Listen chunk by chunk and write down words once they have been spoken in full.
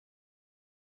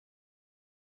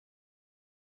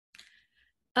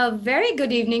A very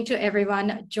good evening to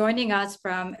everyone joining us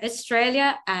from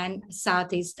Australia and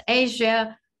Southeast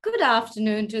Asia. Good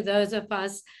afternoon to those of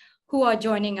us who are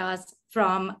joining us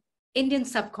from Indian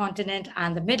subcontinent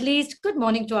and the Middle East. Good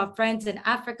morning to our friends in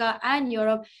Africa and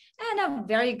Europe, and a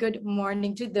very good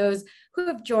morning to those who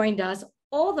have joined us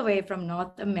all the way from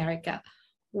North America.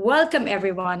 Welcome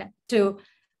everyone to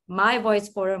My Voice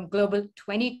Forum Global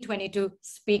 2022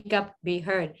 Speak Up, Be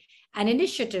Heard, an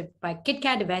initiative by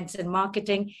KitKat Events and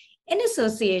Marketing in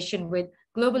association with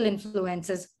Global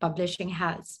Influencers Publishing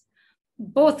House.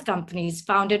 Both companies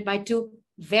founded by two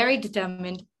very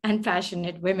determined and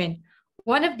passionate women.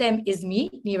 One of them is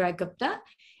me, Neera Gupta,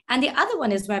 and the other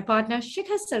one is my partner,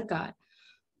 Shikha Sarkar,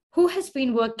 who has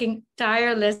been working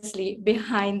tirelessly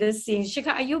behind the scenes.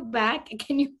 Shikha, are you back?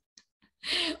 Can you?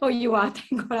 Oh, you are.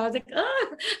 Thank God. I was like,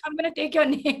 oh, I'm going to take your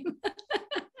name.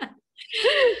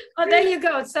 Oh, there you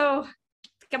go. So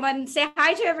come on, say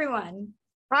hi to everyone.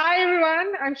 Hi,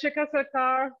 everyone. I'm Shikha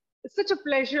Sarkar. It's such a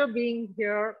pleasure being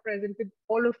here, present with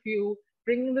all of you,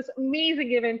 bringing this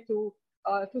amazing event to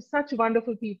such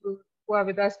wonderful people who are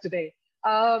with us today.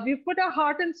 We've put our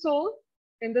heart and soul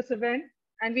in this event,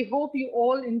 and we hope you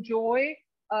all enjoy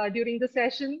during the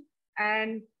session,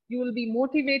 and you will be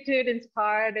motivated,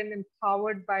 inspired, and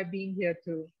empowered by being here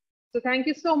too. So thank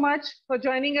you so much for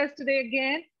joining us today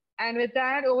again. And with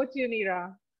that, over to you,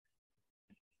 Neera.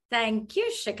 Thank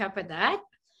you, Shikha, for that.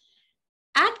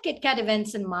 At KitKat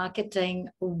Events and Marketing,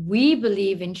 we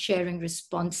believe in sharing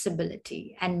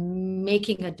responsibility and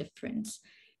making a difference,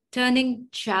 turning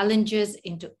challenges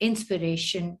into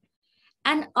inspiration,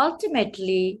 and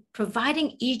ultimately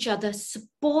providing each other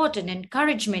support and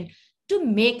encouragement to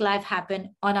make life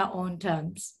happen on our own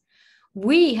terms.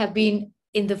 We have been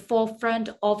in the forefront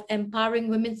of empowering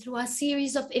women through our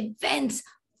series of events,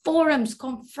 forums,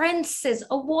 conferences,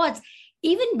 awards,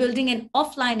 even building an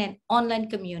offline and online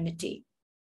community.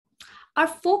 Our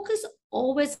focus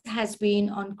always has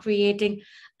been on creating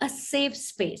a safe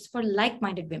space for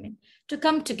like-minded women to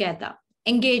come together,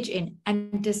 engage in,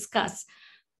 and discuss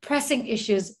pressing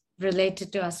issues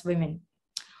related to us women.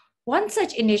 One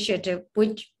such initiative,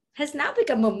 which has now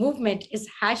become a movement, is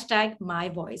hashtag My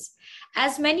Voice.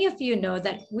 As many of you know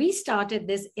that we started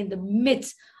this in the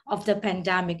midst of the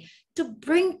pandemic to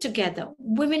bring together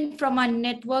women from our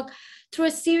network through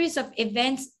a series of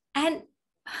events. And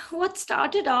what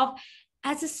started off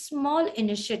as a small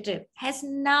initiative has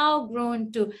now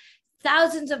grown to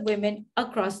thousands of women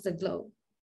across the globe.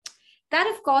 That,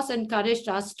 of course, encouraged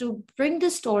us to bring the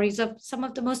stories of some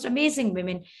of the most amazing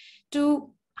women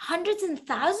to hundreds and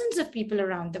thousands of people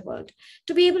around the world,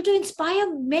 to be able to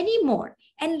inspire many more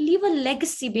and leave a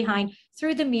legacy behind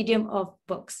through the medium of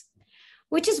books.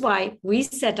 Which is why we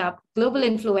set up Global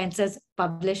Influencers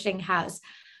Publishing House,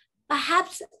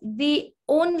 perhaps the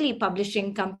only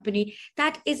publishing company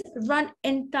that is run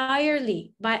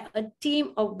entirely by a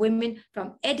team of women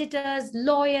from editors,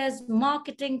 lawyers,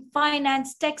 marketing,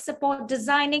 finance, tech support,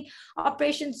 designing,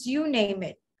 operations, you name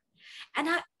it. And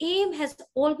our aim has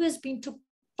always been to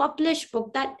publish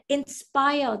books that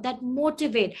inspire, that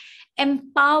motivate,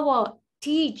 empower,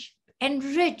 teach,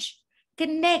 enrich,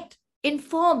 connect,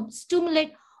 inform,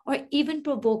 stimulate, or even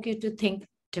provoke you to think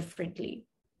differently.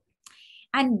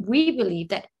 And we believe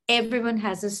that everyone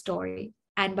has a story,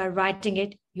 and by writing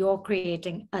it, you're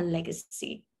creating a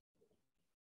legacy.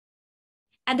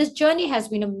 And this journey has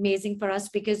been amazing for us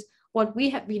because what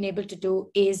we have been able to do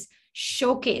is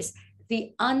showcase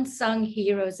the unsung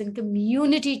heroes and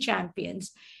community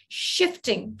champions,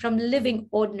 shifting from living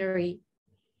ordinary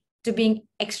to being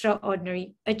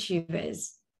extraordinary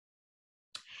achievers.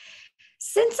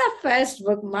 Since our first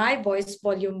book, My Voice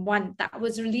Volume 1, that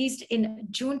was released in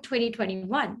June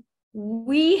 2021,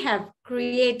 we have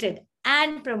created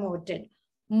and promoted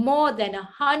more than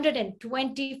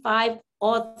 125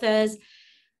 authors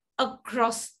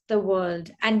across the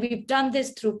world. And we've done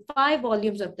this through 5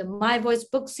 volumes of the My Voice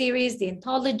book series, the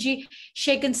anthology,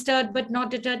 Shaken, Stirred, But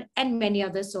Not Deterred, and many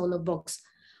other solo books,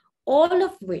 all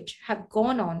of which have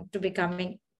gone on to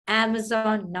becoming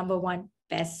Amazon #1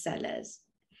 bestsellers,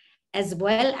 as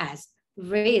well as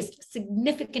raised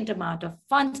significant amount of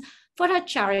funds for our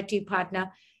charity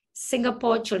partner,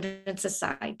 Singapore Children's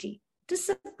Society, to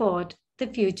support the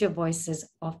future voices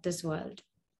of this world.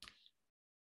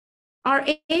 Our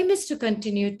aim is to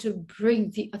continue to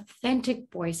bring the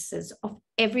authentic voices of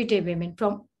everyday women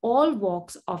from all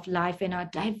walks of life in our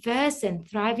diverse and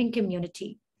thriving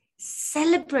community,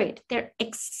 celebrate their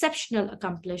exceptional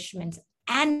accomplishments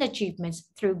and achievements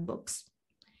through books.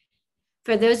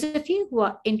 For those of you who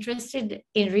are interested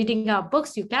in reading our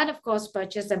books, you can, of course,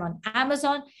 purchase them on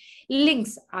Amazon.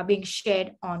 Links are being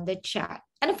shared on the chat.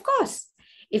 And of course,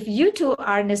 If you too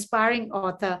are an aspiring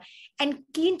author and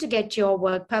keen to get your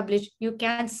work published, you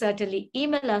can certainly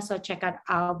email us or check out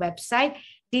our website.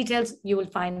 Details, you will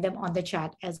find them on the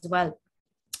chat as well.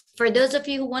 For those of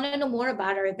you who want to know more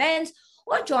about our events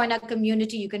or join our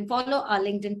community, you can follow our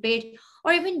LinkedIn page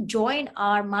or even join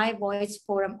our My Voice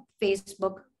Forum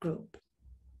Facebook group.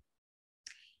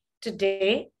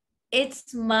 Today,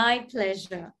 it's my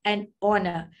pleasure and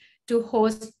honor to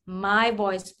host My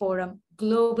Voice Forum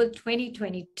Global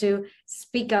 2022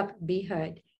 Speak Up, Be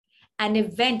Heard, an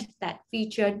event that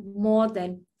featured more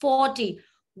than 40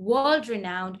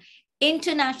 world-renowned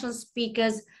international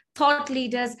speakers, thought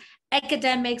leaders,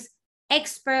 academics,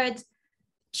 experts,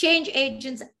 change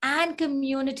agents, and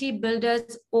community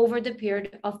builders over the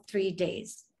period of 3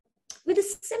 days, with a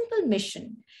simple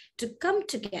mission to come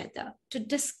together to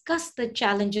discuss the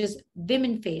challenges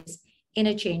women face in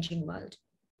a changing world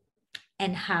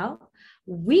and how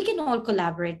we can all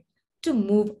collaborate to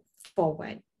move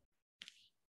forward.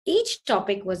 Each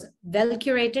topic was well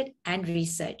curated and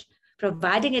researched,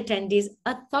 providing attendees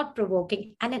a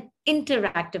thought-provoking and an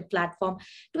interactive platform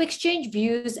to exchange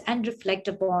views and reflect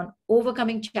upon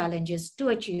overcoming challenges to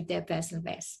achieve their personal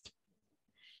best.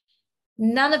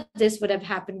 None of this would have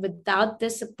happened without the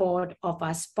support of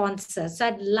our sponsors. So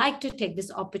I'd like to take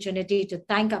this opportunity to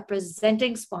thank our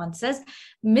presenting sponsors,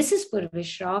 Mrs. Purvi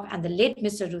Shroff and the late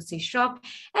Mr. Rusi Shroff,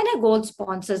 and our gold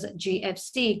sponsors,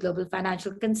 GFC, Global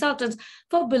Financial Consultants,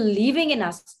 for believing in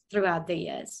us throughout the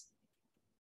years.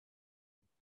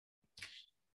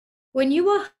 When you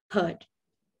are heard,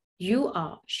 you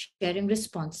are sharing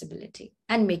responsibility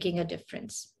and making a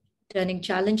difference, turning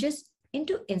challenges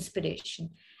into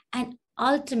inspiration, and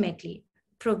ultimately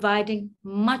providing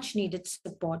much needed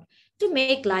support to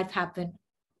make life happen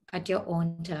at your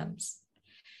own terms.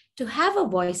 To have a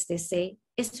voice, they say,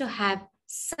 is to have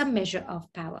some measure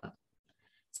of power.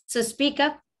 So speak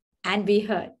up and be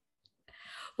heard.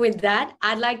 With that,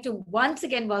 I'd like to once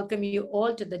again welcome you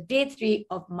all to the day 3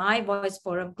 of My Voice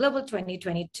Forum Global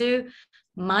 2022,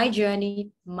 My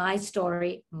Journey, My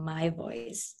Story, My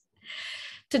Voice.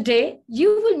 Today,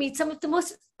 you will meet some of the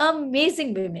most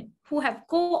amazing women who have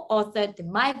co-authored the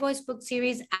My Voice book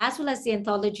series, as well as the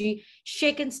anthology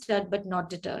Shaken, Stirred, But Not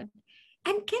Deterred,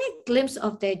 and get a glimpse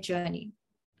of their journey.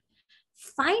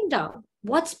 Find out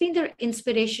what's been their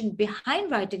inspiration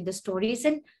behind writing the stories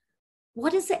and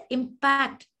what is the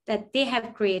impact that they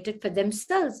have created for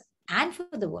themselves and for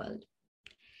the world.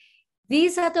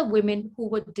 These are the women who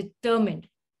were determined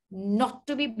not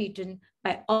to be beaten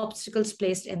by obstacles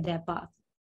placed in their path,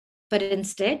 but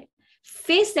instead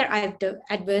face their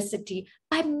adversity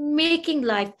by making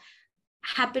life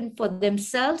happen for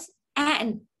themselves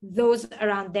and those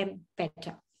around them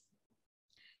better.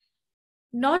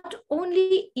 Not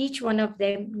only each one of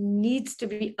them needs to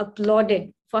be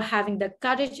applauded for having the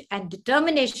courage and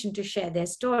determination to share their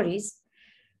stories,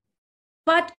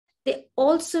 but they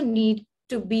also need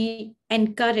to be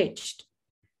encouraged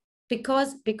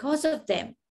because of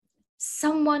them,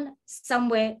 someone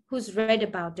somewhere who's read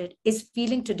about it is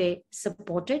feeling today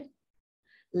supported,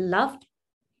 loved,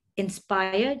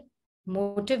 inspired,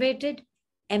 motivated,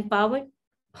 empowered,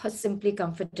 or simply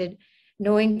comforted,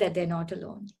 knowing that they're not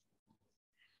alone.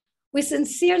 We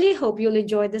sincerely hope you'll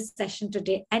enjoy this session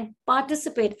today and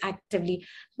participate actively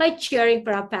by cheering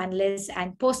for our panelists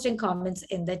and posting comments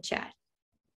in the chat.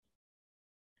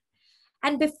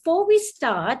 And before we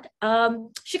start,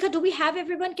 Shika, do we have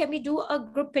everyone? Can we do a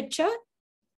group picture?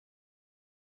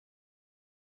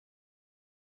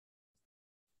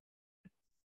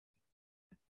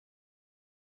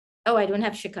 Oh, I don't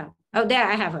have Shika. Oh, there,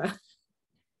 I have her.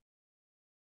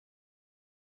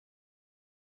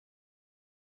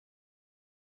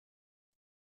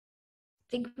 I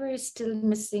think we're still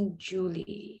missing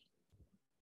Julie.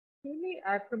 Julie,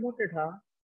 I promoted her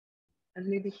and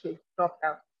maybe she dropped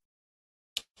out.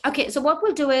 Okay, so what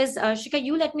we'll do is, Shika,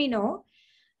 you let me know.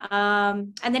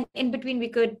 And then in between, we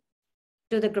could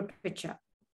do the group picture.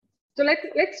 So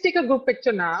let's take a group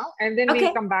picture now, and then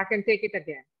we'll come back and take it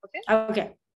again. Okay?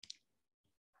 Okay.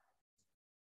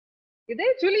 You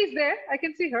there? Julie's there. I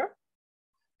can see her.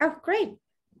 Oh, great.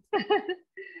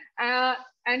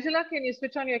 Angela, can you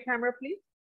switch on your camera, please?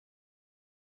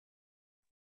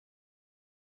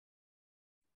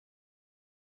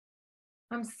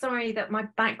 I'm sorry that my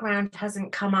background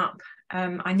hasn't come up.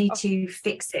 I need to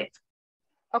fix it.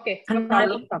 Okay, no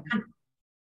problem.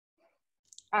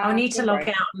 I'll need to log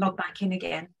out and log back in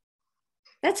again.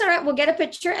 That's all right. We'll get a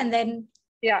picture and then.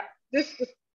 Yeah, just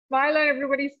smile on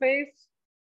everybody's face.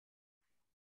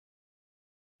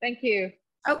 Thank you.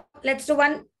 Oh, let's do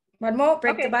one more.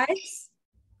 Break the bias.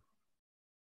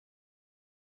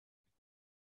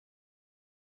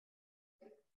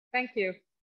 Thank you.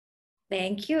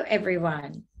 Thank you,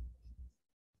 everyone.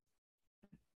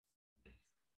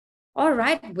 All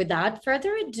right, without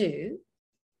further ado,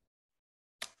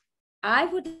 I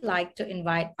would like to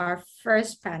invite our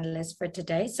first panelist for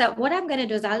today. So what I'm going to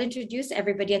do is I'll introduce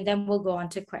everybody and then we'll go on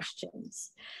to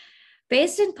questions.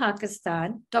 Based in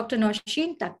Pakistan, Dr.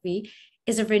 Nosheen Takvi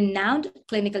is a renowned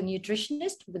clinical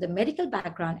nutritionist with a medical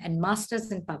background and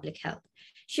master's in public health.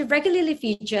 She regularly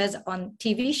features on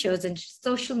TV shows and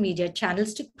social media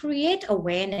channels to create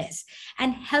awareness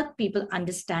and help people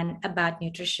understand about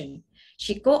nutrition.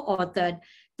 She co-authored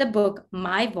the book,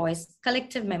 My Voice,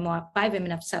 Collective Memoir by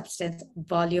Women of Substance,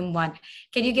 Volume 1.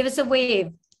 Can you give us a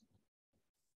wave?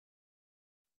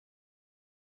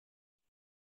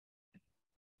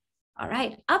 All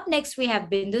right, up next we have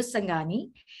Bindu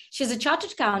Sangani. She's a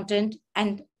chartered accountant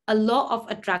and a law of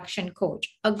attraction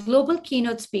coach, a global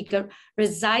keynote speaker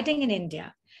residing in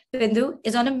India. Bindu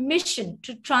is on a mission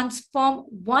to transform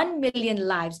 1 million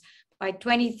lives by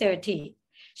 2030.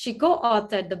 She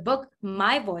co-authored the book,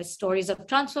 My Voice, Stories of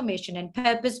Transformation and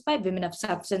Purpose by Women of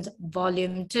Substance,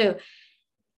 Volume 2.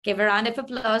 Give a round of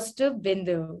applause to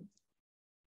Bindu.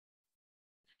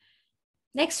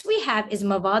 Next we have is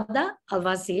Mawada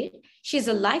Al-Wazir. She's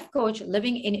a life coach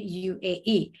living in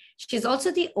UAE. She's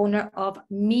also the owner of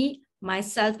Me,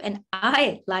 Myself, and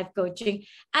I Life Coaching,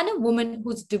 and a woman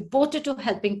who's devoted to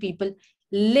helping people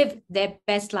live their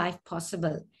best life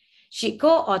possible. She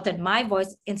co-authored My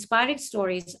Voice, Inspiring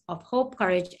Stories of Hope,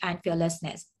 Courage, and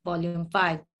Fearlessness, Volume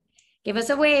 5. Give us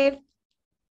a wave.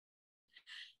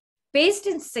 Based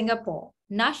in Singapore,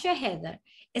 Nasha Heather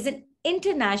is an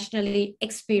internationally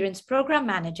experienced program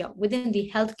manager within the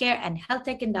healthcare and health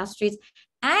tech industries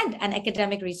and an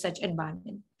academic research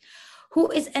environment,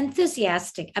 who is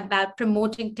enthusiastic about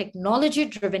promoting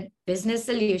technology-driven business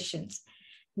solutions.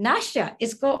 Nasha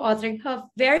is co-authoring her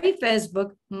very first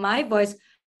book, My Voice,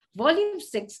 Volume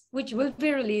 6, which will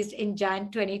be released in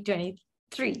Jan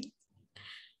 2023.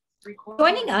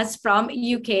 Joining us from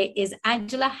UK is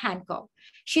Angela Hancock.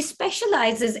 She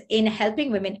specializes in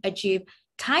helping women achieve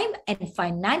time and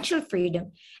financial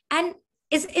freedom and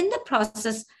is in the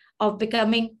process of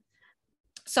becoming,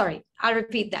 I'll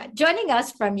repeat that. Joining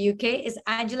us from UK is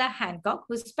Angela Hancock,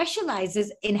 who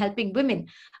specializes in helping women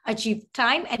achieve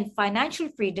time and financial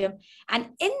freedom and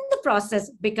in the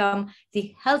process become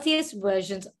the healthiest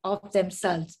versions of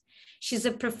themselves. She's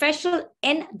a professional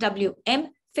NWM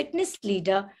fitness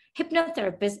leader,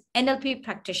 hypnotherapist, NLP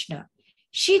practitioner.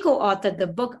 She co-authored the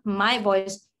book, My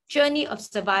Voice, Journey of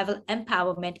Survival,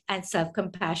 Empowerment, and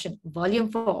Self-Compassion,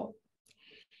 Volume 4.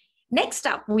 Next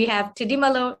up, we have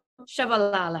Tidimalo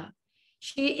Shabalala.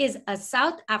 She is a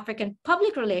South African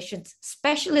public relations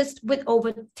specialist with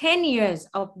over 10 years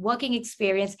of working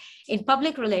experience in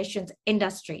public relations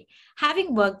industry,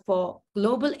 having worked for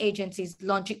global agencies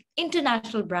launching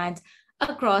international brands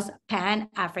across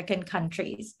Pan-African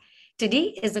countries.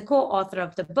 Tidi is the co-author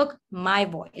of the book, My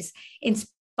Voice,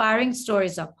 Inspiring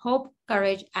Stories of Hope,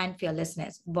 Courage, and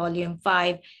Fearlessness, Volume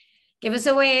 5. Give us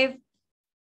a wave.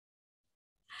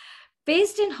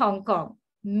 Based in Hong Kong,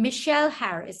 Michelle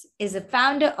Harris is the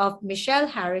founder of Michelle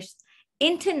Harris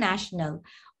International,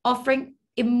 offering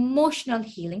emotional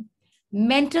healing,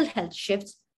 mental health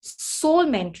shifts, soul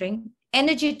mentoring,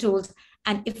 energy tools,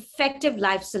 and effective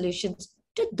life solutions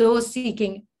to those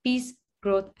seeking peace,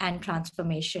 growth, and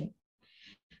transformation.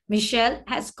 Michelle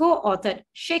has co-authored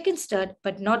Shaken, Stirred,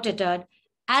 but Not Deterred,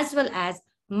 as well as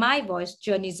My Voice,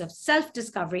 Journeys of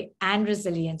Self-Discovery and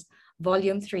Resilience,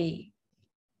 Volume 3.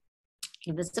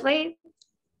 Give us a wave.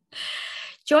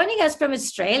 Joining us from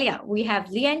Australia, we have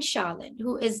Leanne Charlin,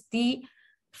 who is the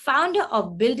founder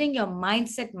of Building Your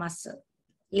Mindset Muscle.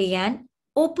 Leanne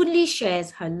openly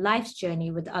shares her life's journey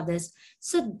with others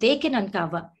so they can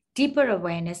uncover deeper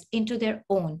awareness into their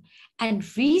own and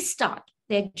restart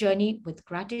their journey with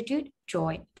gratitude,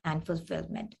 joy, and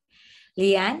fulfillment.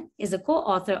 Leanne is a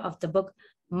co-author of the book,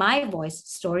 My Voice,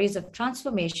 Stories of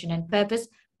Transformation and Purpose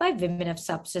by Women of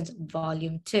Substance,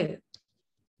 Volume 2.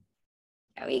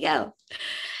 There we go.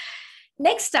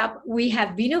 Next up, we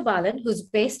have Binu Balan, who's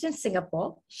based in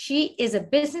Singapore. She is a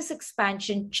business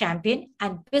expansion champion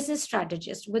and business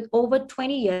strategist with over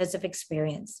 20 years of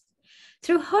experience.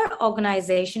 Through her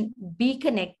organization, Be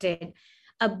Connected,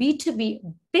 a B2B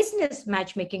business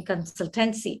matchmaking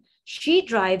consultancy, she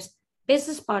drives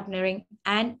business partnering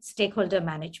and stakeholder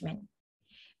management.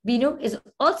 Binu is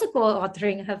also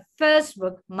co-authoring her first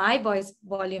book, My Voice,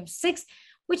 Volume 6,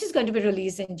 which is going to be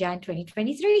released in Jan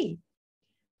 2023.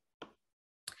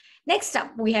 Next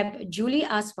up, we have Julie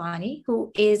Aswani,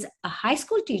 who is a high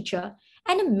school teacher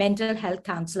and a mental health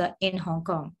counselor in Hong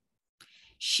Kong.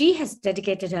 She has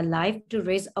dedicated her life to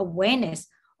raise awareness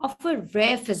of a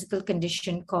rare physical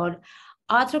condition called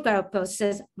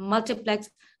arthrogryposis multiplex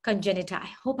congenita. I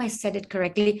hope I said it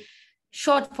correctly,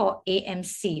 short for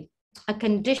AMC, a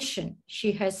condition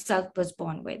she herself was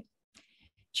born with.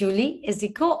 Julie is the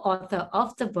co-author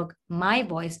of the book, My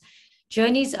Voice,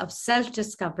 Journeys of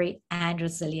Self-Discovery and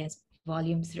Resilience,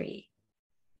 Volume 3.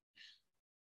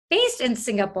 Based in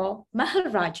Singapore, Mahal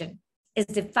Rajan is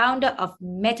the founder of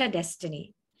Meta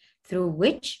Destiny, through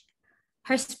which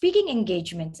her speaking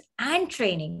engagements and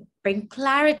training bring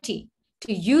clarity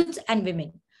to youth and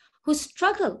women who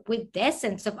struggle with their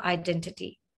sense of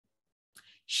identity.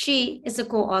 She is a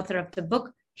co-author of the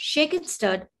book, Shaken,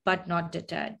 Stirred, But Not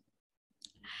Deterred.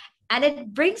 And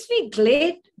it brings me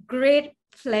great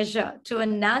pleasure to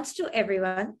announce to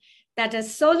everyone that her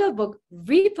solo book,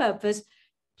 Repurpose,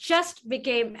 just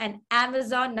became an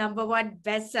Amazon #1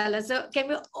 bestseller. So can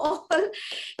we all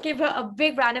give her a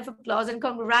big round of applause and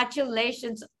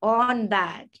congratulations on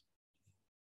that.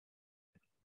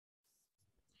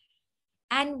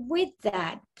 And with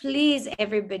that, please,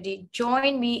 everybody,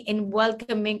 join me in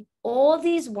welcoming all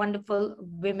these wonderful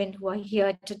women who are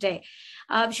here today.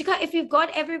 Shika, if you've got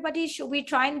everybody, should we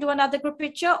try and do another group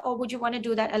picture, or would you want to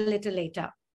do that a little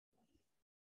later?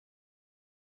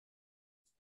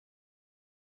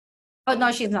 Oh,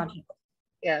 no, she's not here.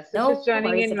 Yes, so she's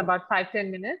joining in about 5-10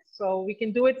 minutes. So we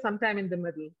can do it sometime in the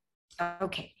middle.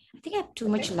 Okay. I think I have too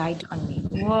much light on me.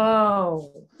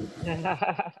 Whoa.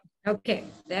 Okay,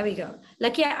 there we go.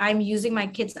 Lucky I'm using my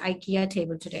kids' IKEA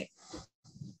table today.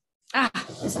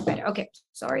 This is better. Okay,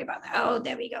 sorry about that. Oh,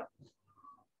 there we go.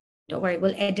 Don't worry,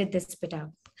 we'll edit this bit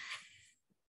out.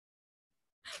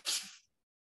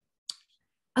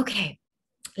 Okay,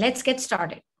 let's get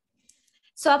started.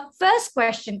 So our first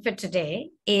question for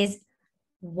today is,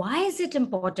 why is it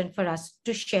important for us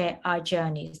to share our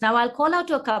journeys? Now, I'll call out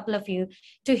to a couple of you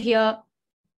to hear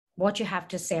what you have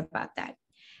to say about that.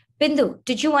 Bindu,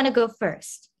 did you want to go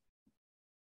first?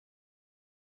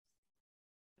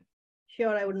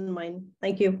 Sure, I wouldn't mind.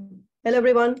 Thank you. Hello,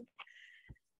 everyone.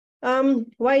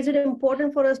 Why is it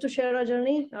important for us to share our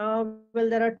journey? Well,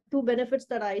 there are two benefits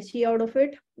that I see out of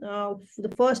it.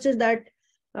 The first is that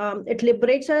it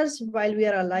liberates us while we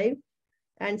are alive.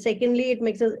 And secondly, it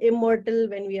makes us immortal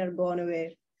when we are gone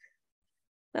away.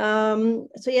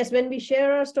 So yes, when we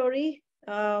share our story,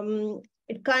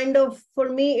 it kind of, for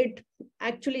me, it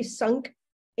actually sunk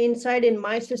inside in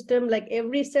my system, like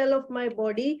every cell of my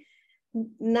body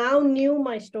now knew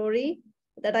my story,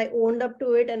 that I owned up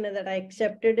to it and that I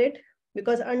accepted it.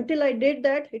 Because until I did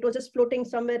that, it was just floating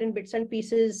somewhere in bits and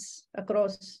pieces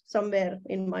across somewhere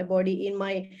in my body, in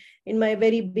my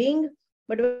very being.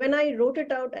 But when I wrote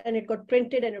it out and it got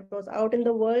printed and it was out in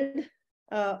the world,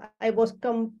 I was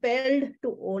compelled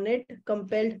to own it,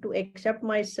 compelled to accept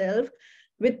myself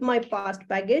with my past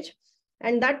baggage.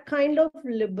 And that kind of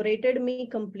liberated me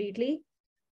completely.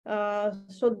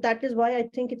 So that is why I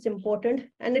think it's important.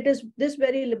 And it is this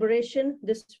very liberation,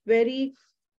 this very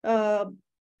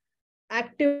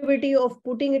activity of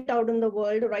putting it out in the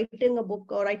world, writing a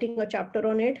book or writing a chapter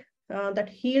on it, that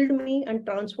healed me and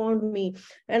transformed me.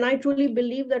 And I truly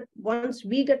believe that once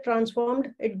we get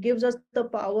transformed, it gives us the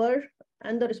power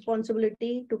and the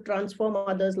responsibility to transform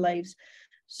others' lives.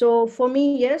 So for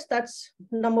me, yes, that's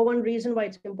 #1 reason why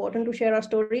it's important to share our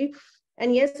story.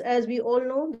 And yes, as we all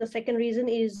know, the second reason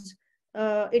is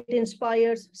it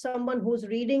inspires someone who's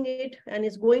reading it and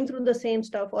is going through the same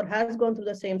stuff or has gone through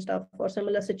the same stuff or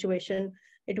similar situation.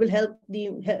 It will help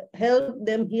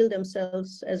them heal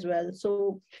themselves as well.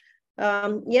 So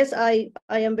yes, I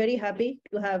am very happy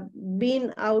to have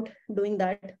been out doing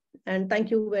that. And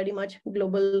thank you very much,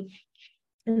 Global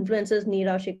Influencers,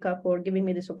 Neera, Shikha, for giving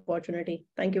me this opportunity.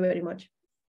 Thank you very much.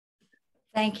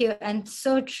 Thank you. And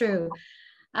so true.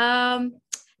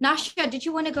 Nasha, did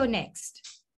you want to go next?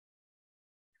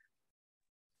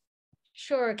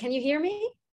 Sure. Can you hear me?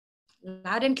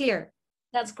 Loud and clear.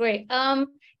 That's great.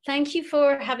 Thank you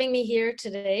for having me here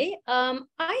today.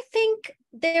 I think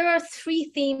there are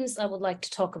 3 themes I would like to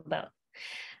talk about.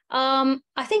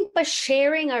 I think by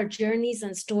sharing our journeys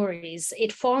and stories,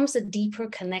 it forms a deeper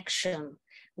connection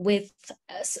with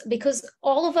us, because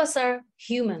all of us are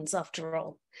humans after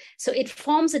all. So it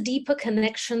forms a deeper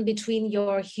connection between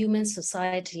your human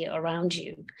society around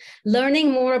you. Learning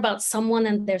more about someone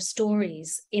and their stories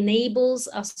enables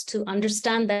us to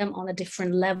understand them on a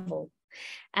different level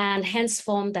and hence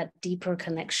form that deeper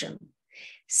connection.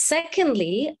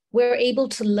 Secondly, we're able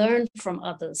to learn from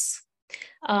others.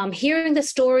 Hearing the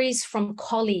stories from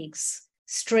colleagues,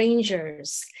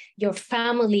 strangers, your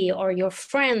family or your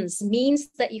friends means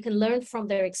that you can learn from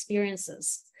their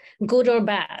experiences, good or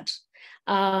bad.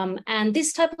 And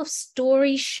this type of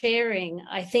story sharing,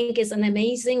 I think, is an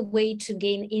amazing way to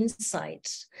gain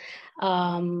insight,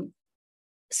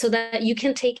 so that you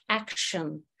can take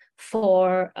action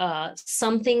for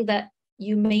something that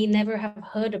you may never have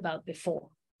heard about before.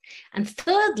 And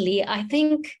thirdly, I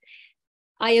think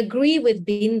I agree with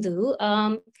Bindu.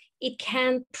 It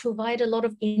can provide a lot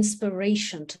of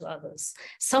inspiration to others.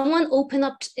 Someone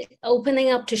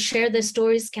opening up to share their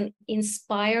stories can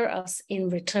inspire us in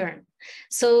return.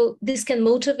 So this can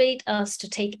motivate us to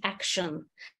take action,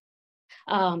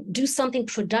 do something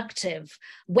productive,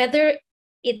 whether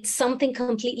it's something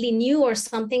completely new or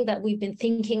something that we've been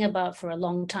thinking about for a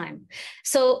long time.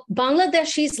 So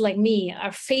Bangladeshis like me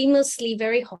are famously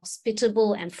very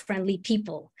hospitable and friendly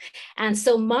people. And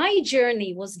so my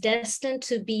journey was destined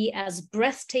to be as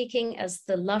breathtaking as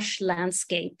the lush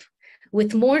landscape,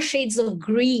 with more shades of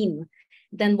green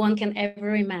than one can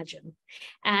ever imagine.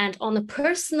 And on a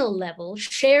personal level,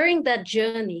 sharing that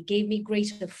journey gave me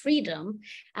greater freedom,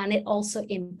 and it also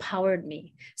empowered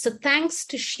me. So thanks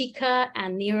to Shika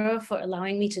and Neera for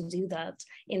allowing me to do that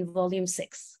in volume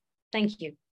 6. Thank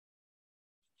you.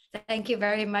 Thank you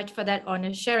very much for that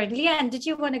honest sharing. Leanne, did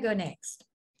you want to go next?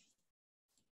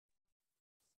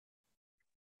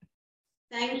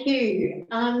 Thank you.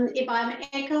 If I'm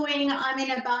echoing, I'm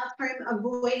in a bathroom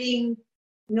avoiding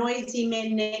noisy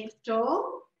men next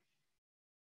door.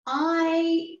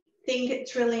 I think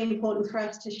it's really important for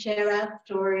us to share our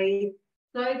story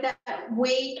so that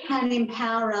we can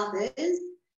empower others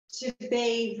to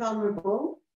be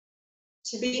vulnerable,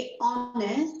 to be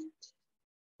honest,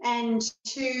 and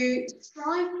to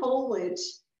strive forward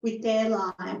with their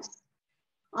lives.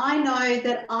 I know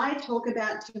that I talk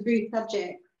about taboo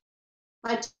subjects.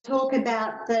 I talk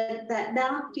about that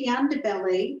nasty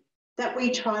underbelly that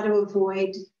we try to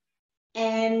avoid.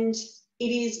 And it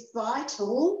is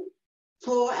vital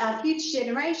for our future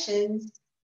generations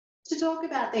to talk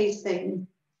about these things.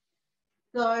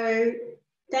 So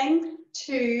thanks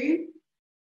to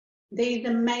these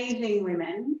amazing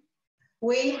women,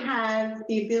 we have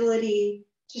the ability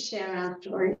to share our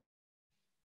story.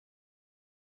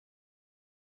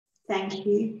 Thank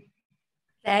you.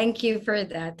 Thank you for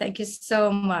that. Thank you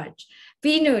so much.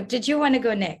 Binu, did you want to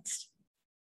go next?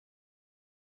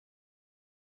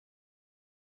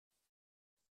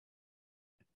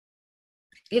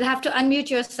 You'll have to unmute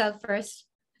yourself first.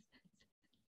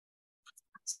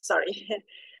 Sorry.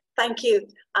 Thank you.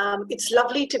 It's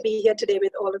lovely to be here today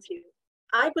with all of you.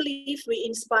 I believe we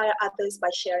inspire others by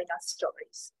sharing our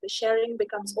stories. The sharing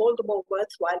becomes all the more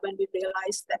worthwhile when we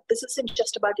realize that this isn't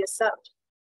just about yourself.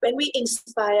 When we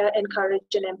inspire,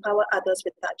 encourage, and empower others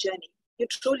with our journey, you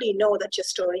truly know that your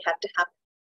story had to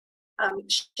happen.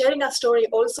 Sharing our story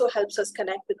also helps us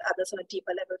connect with others on a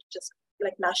deeper level, just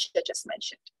like Nasha just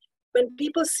mentioned. When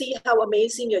people see how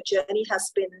amazing your journey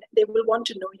has been, they will want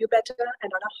to know you better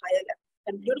and on a higher level.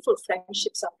 And beautiful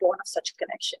friendships are born of such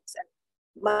connections. And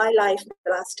my life in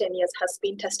the last 10 years has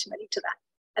been testimony to that.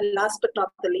 And last but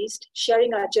not the least,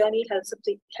 sharing our journey helps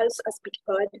us be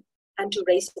heard and to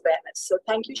raise awareness. So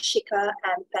thank you, Shika,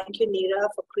 and thank you, Neera,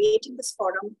 for creating this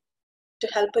forum to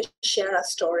help us share our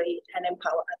story and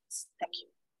empower others. Thank you.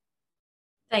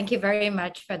 Thank you very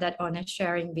much for that honest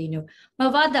sharing, Binu.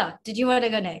 Mavada, did you want to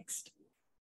go next?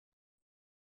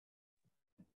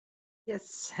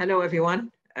 Yes, hello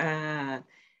everyone. Thank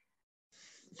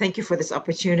you for this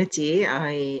opportunity.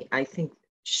 I think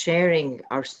sharing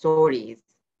our stories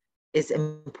is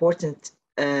important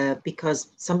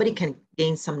because somebody can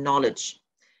gain some knowledge.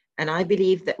 And I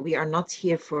believe that we are not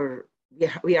here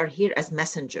we are here as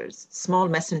messengers, small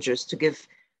messengers, to give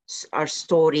our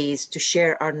stories, to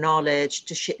share our knowledge,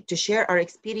 to share our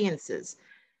experiences.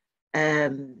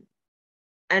 And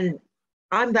I'm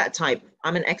that type.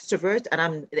 I'm an extrovert and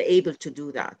I'm able to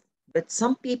do that. But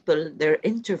some people, they're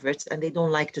introverts and they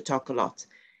don't like to talk a lot.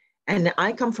 And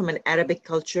I come from an Arabic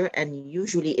culture, and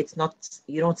usually it's not,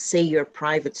 you don't say your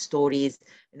private stories,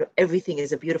 you know, everything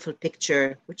is a beautiful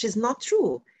picture, which is not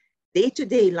true.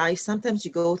 Day-to-day life, sometimes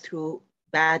you go through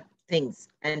bad things,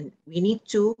 and we need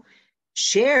to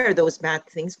share those bad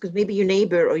things because maybe your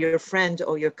neighbor or your friend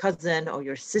or your cousin or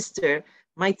your sister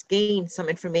might gain some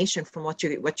information from what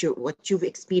you've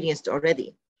experienced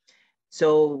already.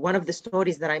 So one of the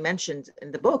stories that I mentioned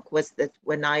in the book was that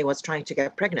when I was trying to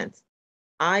get pregnant,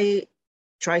 I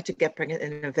tried to get pregnant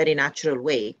in a very natural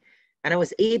way, and I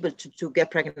was able to get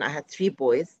pregnant. I had 3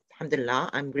 boys, alhamdulillah,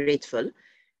 I'm grateful.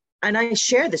 And I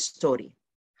share this story.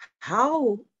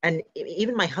 How, and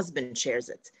even my husband shares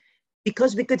it,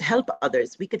 because we could help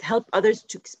others. We could help others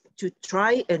to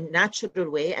try a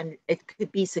natural way, and it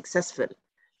could be successful.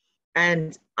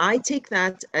 And I take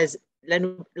that as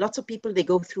lots of people, they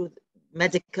go through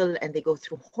medical and they go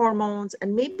through hormones,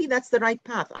 and maybe that's the right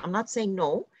path. I'm not saying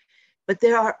no, but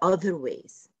there are other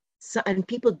ways. So, and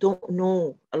people don't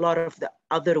know a lot of the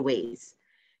other ways.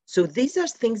 So these are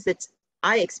things that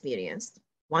I experienced.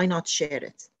 Why not share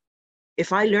it?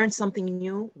 If I learned something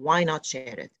new, why not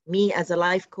share it? Me as a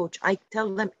life coach, I tell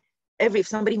them if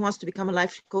somebody wants to become a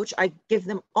life coach, I give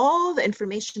them all the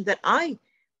information that I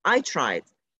tried,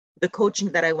 the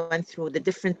coaching that I went through, the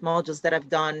different modules that I've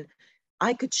done.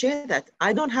 I could share that.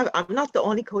 I'm not the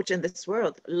only coach in this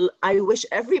world. I wish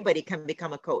everybody can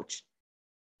become a coach,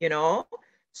 you know?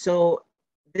 So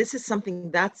this is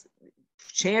something that's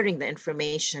sharing the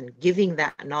information, giving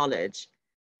that knowledge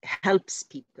helps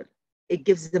people. It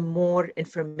gives them more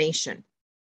information,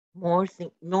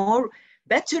 more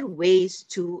better ways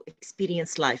to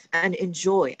experience life and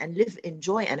enjoy and live in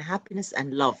joy and happiness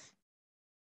and love.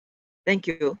 Thank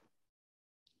you.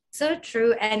 So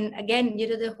true. And again,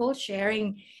 the whole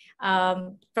sharing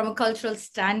from a cultural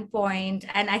standpoint.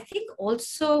 And I think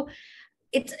also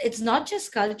it's not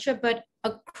just culture, but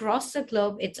across the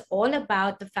globe, it's all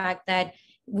about the fact that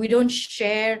we don't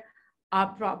share our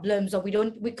problems, or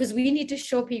because we need to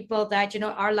show people that,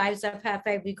 our lives are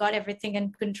perfect. We got everything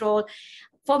in control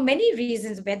for many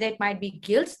reasons, whether it might be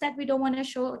guilt that we don't want to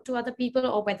show to other people,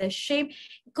 or whether shame.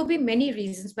 It could be many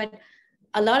reasons, but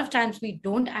a lot of times we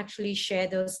don't actually share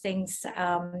those things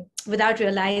without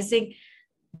realizing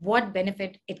what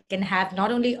benefit it can have, not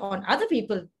only on other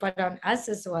people, but on us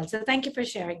as well. So thank you for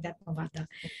sharing that, Mavada.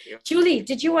 Julie,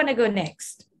 did you want to go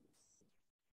next?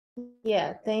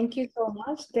 Yeah, thank you so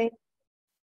much. Thank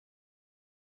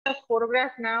a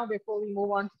photograph now before we move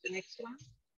on to the next one.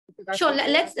 Sure,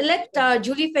 let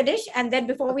Julie finish, and then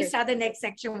before we start the next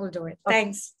section, we'll do it.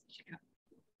 Thanks.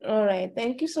 All right,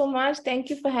 thank you so much.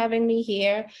 Thank you for having me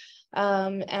here.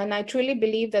 And I truly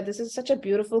believe that this is such a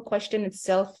beautiful question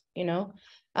itself,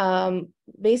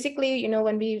 basically,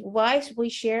 why we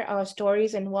share our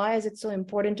stories, and why is it so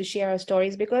important to share our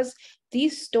stories? Because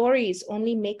these stories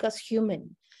only make us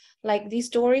human. Like these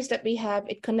stories that we have,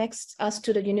 it connects us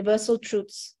to the universal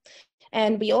truths.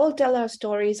 And we all tell our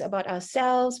stories about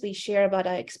ourselves. We share about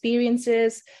our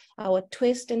experiences, our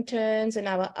twists and turns, and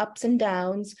our ups and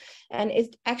downs. And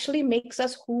it actually makes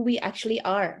us who we actually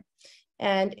are.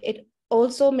 And it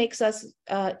also makes us,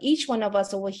 each one of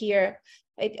us over here,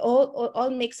 it all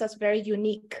makes us very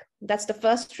unique. That's the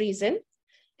first reason.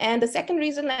 And the second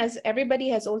reason, as everybody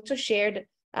has also shared,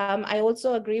 I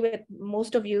also agree with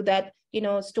most of you that,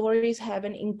 stories have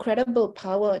an incredible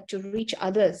power to reach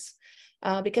others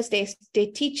because they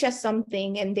teach us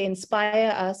something, and they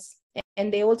inspire us,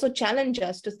 and they also challenge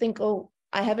us to think, oh,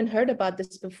 I haven't heard about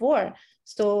this before.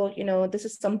 So, this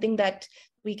is something that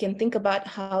we can think about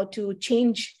how to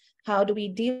change. How do we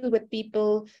deal with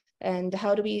people? And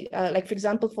how do we, like, for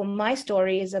example, for my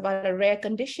story is about a rare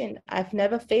condition. I've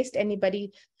never faced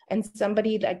anybody, and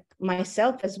somebody like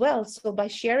myself as well. So by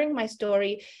sharing my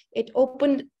story, it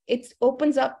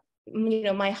opens up,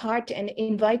 my heart, and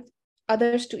invite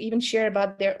others to even share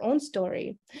about their own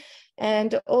story.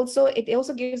 And also, it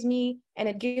also gives me, and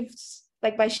it gives,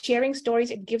 like, by sharing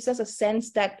stories, it gives us a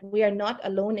sense that we are not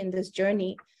alone in this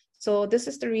journey. So this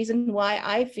is the reason why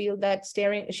I feel that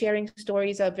sharing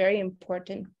stories are very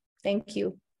important. Thank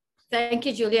you. Thank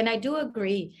you, Julie. And I do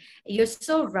agree. You're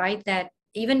so right that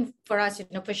even for us,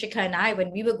 for Shikha and I,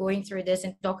 when we were going through this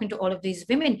and talking to all of these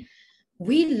women,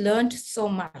 we learned so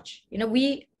much.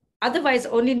 We otherwise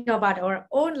only know about our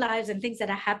own lives and things that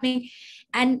are happening.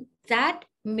 And that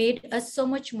made us so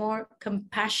much more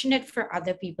compassionate for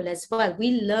other people as well.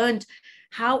 We learned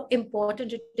how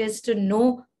important it is to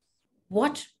know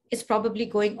what is probably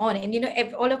going on.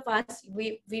 And, all of us,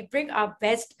 we bring our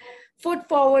best foot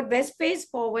forward, best face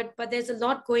forward, but there's a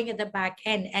lot going at the back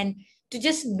end. And to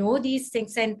just know these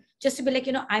things and just to be like,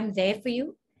 I'm there for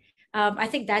you. I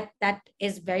think that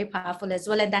is very powerful as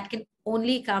well. And that can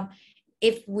only come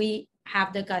if we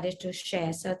have the courage to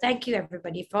share. So thank you,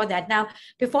 everybody, for that. Now,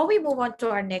 before we move on to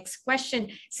our next question,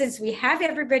 since we have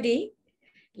everybody,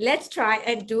 let's try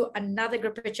and do another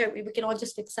group picture. We can all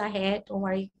just fix our hair. Don't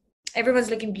worry. Everyone's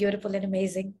looking beautiful and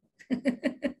amazing.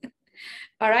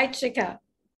 All right, Shikha,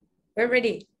 we're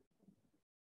ready.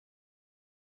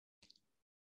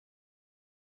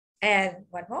 And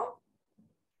one more.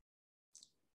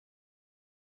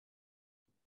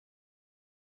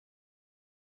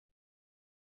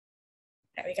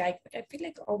 There we go. I feel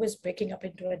like always breaking up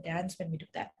into a dance when we do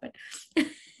that. But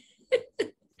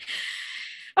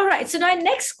all right. So now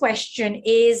next question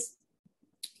is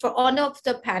for all of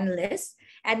the panelists.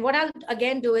 And what I'll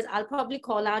again do is I'll probably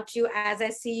call out to you as I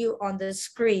see you on the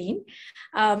screen.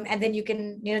 And then you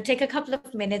can, take a couple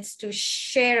of minutes to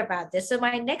share about this. So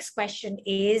my next question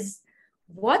is,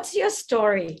 what's your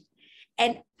story?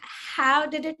 And how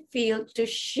did it feel to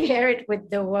share it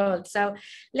with the world? So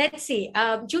let's see.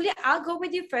 Julia, I'll go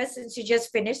with you first since you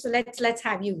just finished. So let's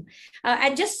have you.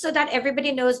 And just so that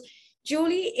everybody knows,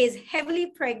 Julie is heavily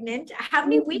pregnant. How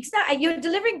many weeks now? You're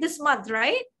delivering this month,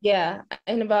 right? Yeah,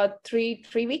 in about three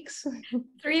weeks.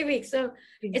 3 weeks. So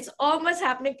it's almost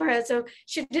happening for her. So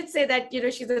she did say that,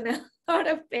 she's in a lot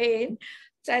of pain.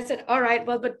 So I said, all right,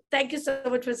 well, but thank you so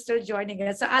much for still joining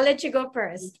us. So I'll let you go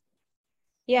first.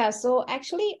 Yeah, so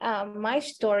actually, my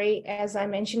story, as I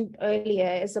mentioned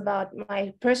earlier, is about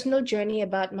my personal journey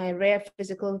about my rare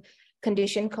physical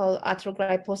condition called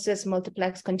arthrogryposis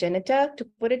multiplex congenita. To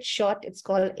put it short, it's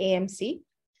called AMC.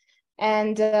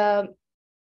 And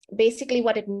basically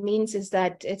what it means is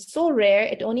that it's so rare,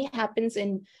 it only happens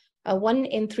in 1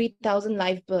 in 3,000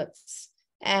 live births,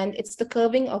 and it's the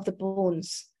curving of the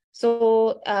bones.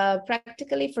 So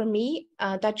practically for me,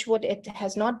 touch wood, it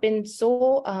has not been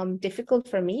so difficult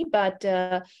for me, but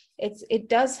it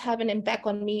does have an impact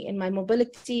on me in my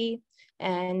mobility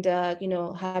and,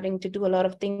 having to do a lot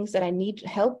of things that I need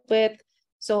help with.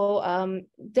 So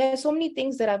there are so many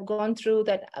things that I've gone through.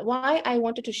 That why I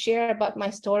wanted to share about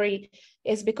my story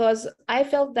is because I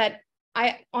felt that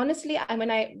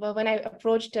when I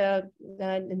approached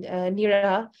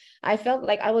Neera, I felt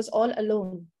like I was all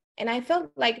alone. And I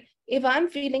felt like if I'm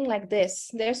feeling like this,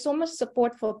 there's so much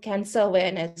support for cancer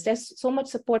awareness. There's so much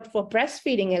support for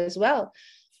breastfeeding as well.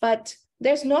 But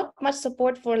there's not much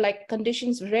support for like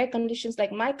conditions, rare conditions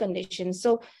like my condition.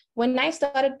 So when I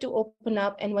started to open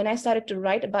up and when I started to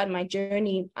write about my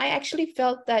journey, I actually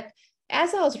felt that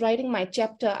as I was writing my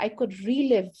chapter, I could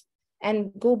relive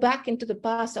and go back into the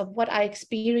past of what I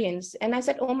experienced. And I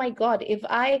said, oh my God, if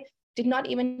I did not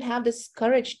even have this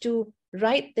courage to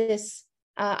write this,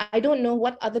 I don't know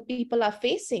what other people are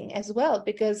facing as well,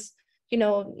 because we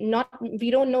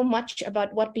don't know much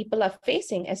about what people are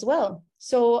facing as well.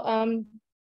 So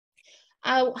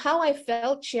how I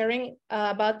felt sharing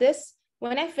about this,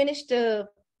 when I finished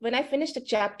the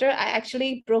chapter, I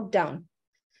actually broke down,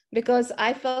 because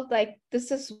I felt like this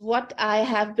is what I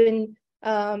have been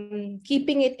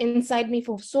keeping it inside me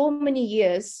for so many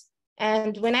years.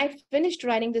 And when I finished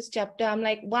writing this chapter, I'm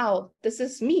like, wow, this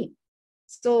is me.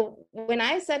 So when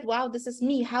I said, wow, this is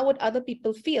me, how would other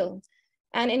people feel?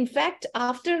 And in fact,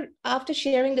 after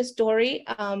sharing the story,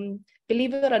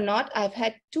 believe it or not, I've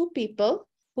had 2 people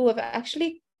who have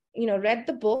actually, read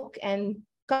the book and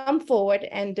come forward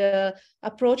and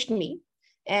approached me.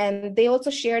 And they also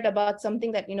shared about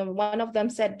something that, one of them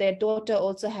said their daughter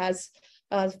also has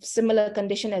a similar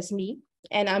condition as me.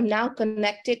 And I'm now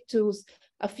connected to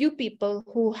a few people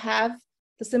who have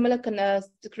the similar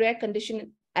rare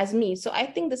condition as me. So I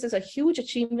think this is a huge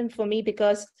achievement for me,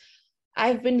 because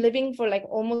I've been living for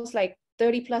almost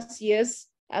 30 plus years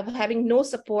of having no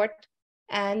support.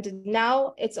 And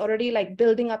now it's already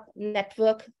building up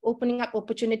network, opening up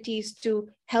opportunities to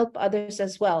help others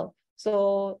as well.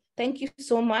 So thank you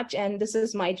so much. And this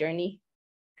is my journey.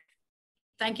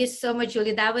 Thank you so much,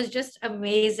 Julie. That was just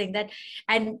amazing.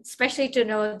 And especially to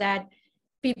know that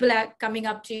people are coming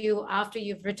up to you after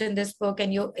you've written this book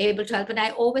and you're able to help. And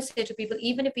I always say to people,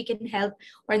 even if we can help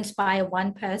or inspire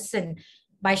one person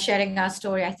by sharing our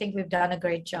story, I think we've done a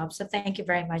great job. So thank you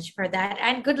very much for that.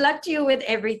 And good luck to you with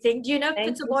everything. Do you know if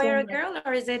it's a boy or a girl,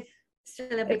 or is it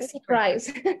still a big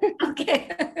surprise?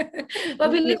 Okay.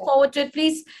 Well, we look forward to it.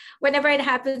 Please, whenever it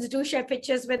happens, do share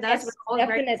pictures with us. Yes, we're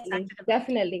all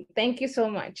definitely. Thank you so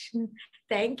much.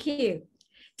 Thank you.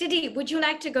 Didi, would you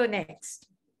like to go next?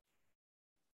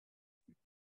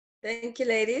 Thank you,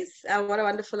 ladies. What a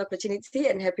wonderful opportunity,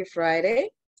 and happy Friday.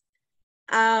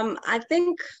 I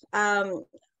think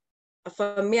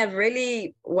for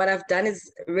me, what I've done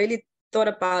is really thought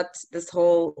about this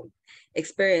whole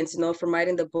experience, from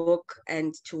writing the book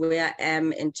and to where I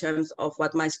am in terms of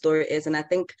what my story is. And I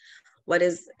think what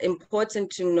is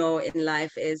important to know in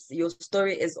life is your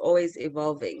story is always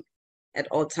evolving at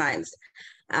all times.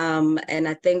 And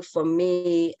I think for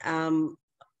me,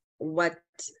 what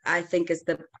I think is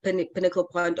the pinnacle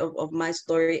point of my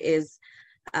story is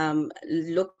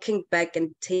looking back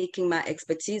and taking my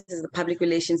expertise as a public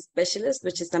relations specialist,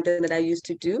 which is something that I used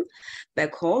to do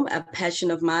back home, a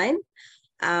passion of mine,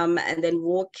 and then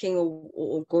walking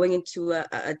or going into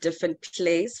a different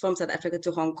place from South Africa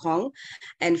to Hong Kong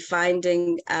and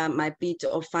finding my beat,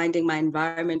 or finding my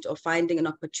environment, or finding an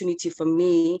opportunity for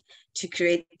me to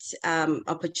create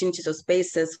opportunities or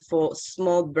spaces for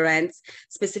small brands,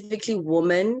 specifically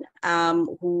women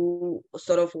who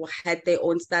sort of had their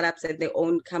own startups and their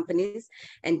own companies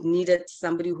and needed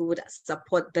somebody who would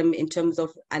support them in terms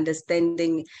of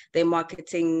understanding their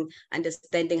marketing,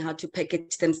 understanding how to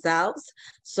package themselves.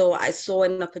 So I saw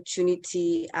an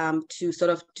opportunity to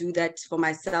sort of do that for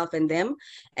myself and them.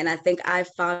 And I think I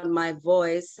found my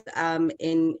voice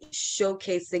in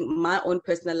showcasing my own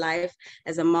personal life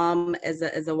as a mom, as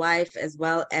a wife, as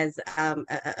well as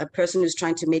a person who's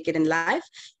trying to make it in life,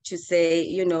 to say,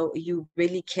 you know, you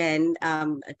really can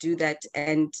do that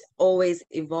and always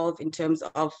evolve in terms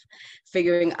of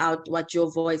figuring out what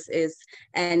your voice is.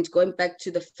 And going back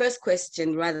to the first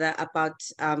question, rather, about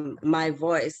my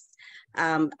voice,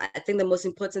 I think the most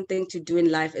important thing to do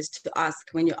in life is to ask.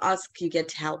 When you ask, you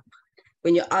get help.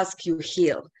 When you ask, you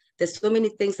heal. There's so many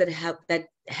things that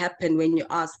happen when you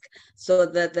ask. So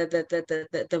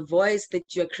the voice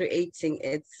that you're creating,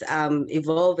 it's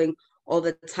evolving all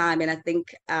the time. And I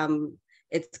think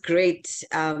it's great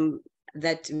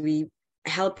that we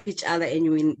help each other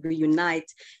and we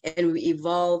unite and we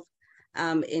evolve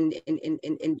in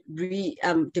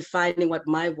defining what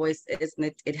my voice is,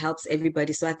 and it helps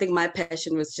everybody. So I think my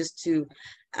passion was just to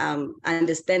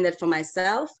understand that for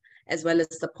myself, as well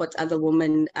as support other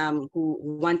women who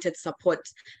wanted support,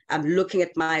 looking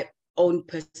at my own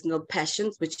personal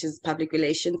passions, which is public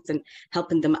relations, and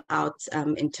helping them out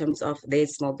in terms of their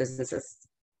small businesses.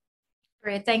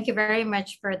 Great. Thank you very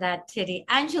much for that, Titty.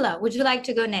 Angela, would you like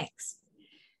to go next?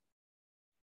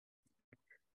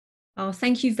 Oh,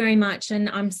 thank you very much. And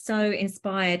I'm so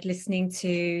inspired listening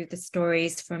to the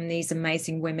stories from these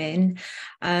amazing women.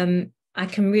 I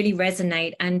can really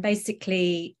resonate and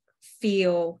basically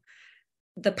feel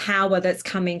the power that's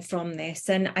coming from this.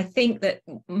 And I think that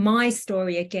my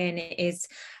story, again, is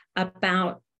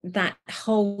about that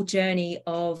whole journey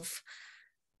of,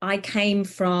 I came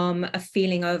from a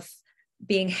feeling of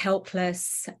being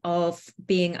helpless, of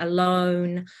being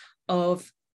alone,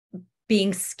 of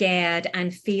being scared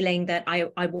and feeling that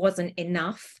I wasn't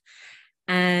enough.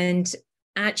 And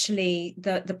actually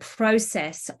the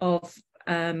process of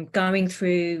going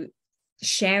through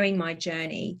sharing my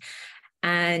journey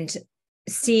and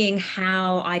seeing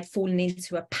how I'd fallen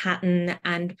into a pattern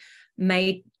and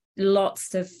made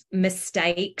lots of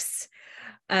mistakes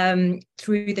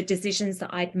through the decisions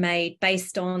that I'd made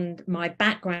based on my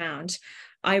background,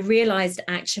 I realized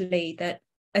actually that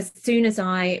as soon as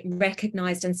I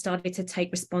recognized and started to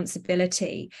take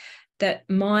responsibility, that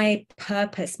my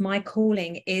purpose, my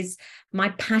calling is,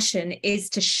 my passion is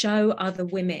to show other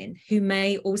women who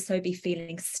may also be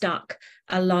feeling stuck,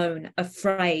 alone,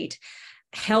 afraid,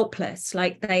 helpless,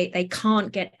 like they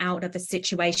can't get out of a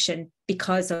situation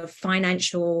because of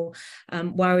financial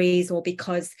worries, or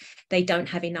because they don't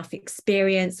have enough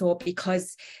experience, or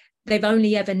because they've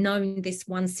only ever known this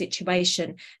one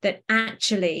situation, that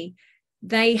actually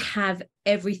they have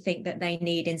everything that they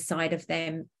need inside of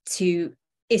them to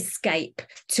escape,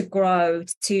 to grow,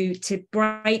 to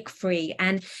break free.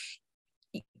 And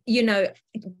you know,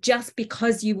 just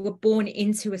because you were born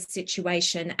into a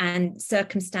situation and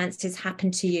circumstances happen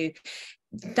to you,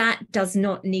 that does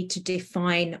not need to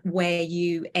define where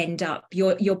you end up.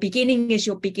 Your beginning is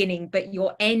your beginning, but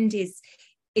your end is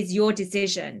your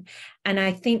decision. And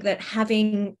I think that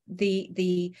having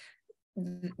this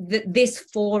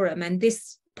forum and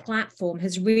this platform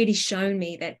has really shown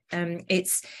me that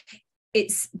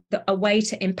it's a way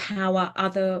to empower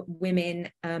other women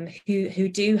who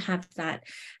do have that.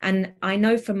 And I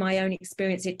know from my own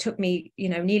experience, it took me,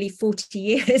 nearly 40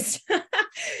 years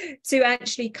to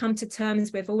actually come to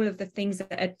terms with all of the things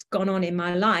that had gone on in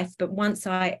my life. But once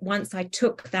I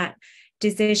took that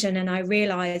decision and I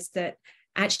realized that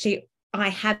actually I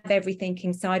have everything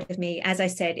inside of me, as I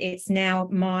said, it's now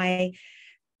my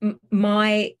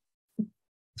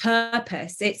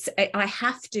purpose. I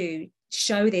have to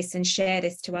show this and share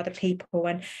this to other people.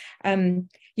 And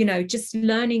just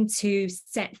learning to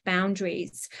set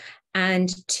boundaries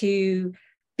and to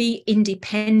be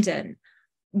independent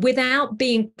without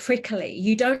being prickly.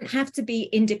 You don't have to be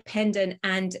independent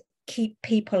and keep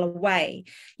people away.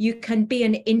 You can be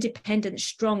an independent,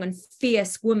 strong and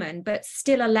fierce woman, but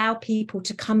still allow people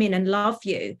to come in and love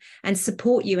you and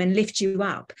support you and lift you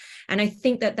up. And I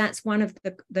think that that's one of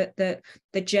the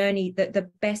journey, that the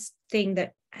best thing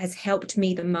that has helped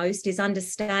me the most is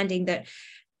understanding that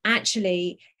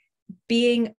actually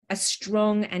being a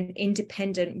strong and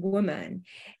independent woman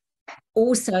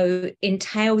also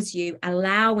entails you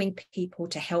allowing people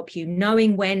to help you,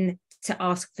 knowing when to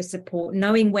ask for support,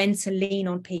 knowing when to lean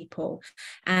on people,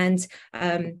 and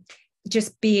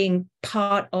just being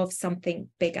part of something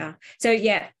bigger. So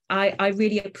yeah, I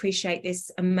really appreciate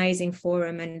this amazing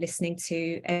forum and listening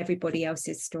to everybody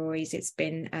else's stories. It's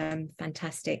been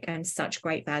fantastic and such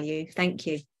great value. Thank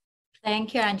you.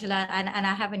 Thank you, Angela. And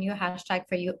I have a new hashtag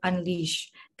for you,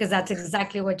 unleash, because that's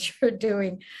exactly what you're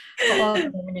doing for all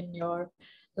the women in your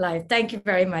life. Thank you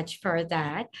very much for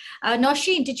that.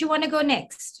 Nosheen, did you want to go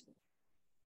next?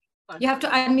 You have to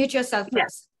unmute yourself first.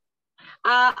 Yes.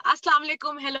 Assalamu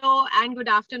alaikum, hello, and good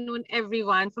afternoon,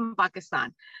 everyone from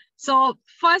Pakistan. So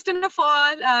first and of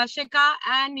all, Shika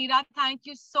and Neera, thank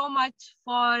you so much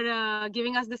for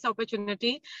giving us this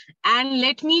opportunity. And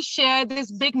let me share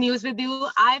this big news with you.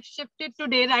 I've shifted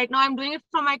today. Right now, I'm doing it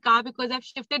from my car because I've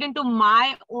shifted into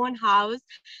my own house.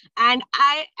 And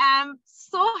I am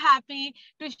so happy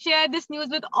to share this news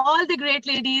with all the great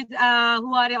ladies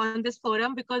who are on this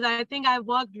forum, because I think I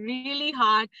worked really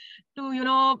hard to,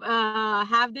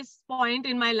 have this point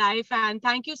in my life. And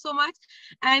thank you so much.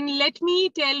 And let me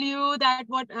tell you that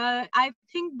what I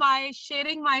think by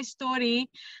sharing my story,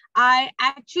 I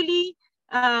actually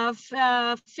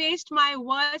faced my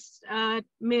worst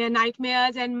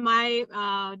nightmares and my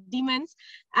demons,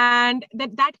 and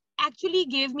that actually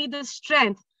gave me the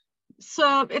strength.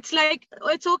 So it's like,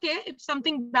 it's okay if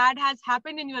something bad has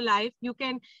happened in your life, you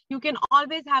can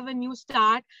always have a new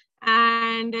start,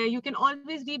 and you can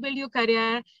always rebuild your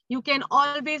career, you can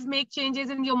always make changes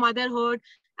in your motherhood,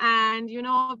 and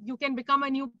you can become a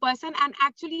new person. And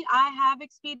actually I have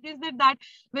experienced that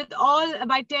with all,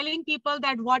 by telling people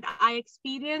that what I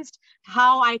experienced,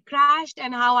 how I crashed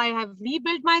and how I have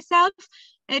rebuilt myself,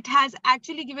 it has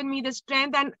actually given me the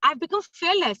strength, and I've become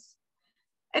fearless.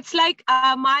 It's like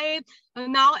my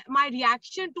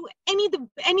reaction to any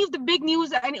of the big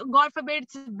news, and God forbid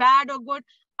it's bad or good,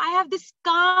 I have this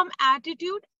calm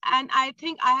attitude, and I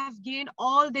think I have gained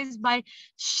all this by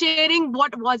sharing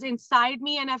what was inside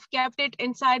me, and I've kept it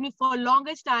inside me for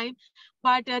longest time.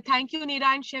 But thank you, Neera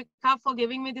and Shikha, for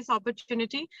giving me this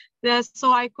opportunity,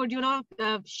 so I could,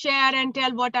 share and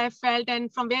tell what I felt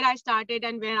and from where I started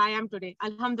and where I am today.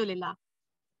 Alhamdulillah.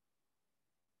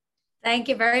 Thank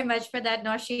you very much for that,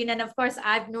 Nosheen. And of course,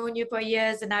 I've known you for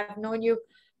years, and I've known you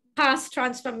past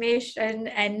transformation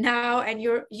and now, and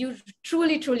you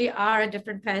truly are a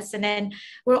different person, and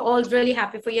we're all really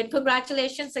happy for you. And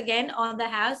congratulations again on the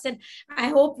house. And I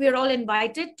hope we're all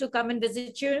invited to come and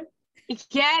visit you.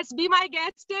 Yes, be my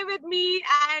guest, stay with me,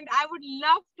 and I would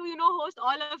love to, host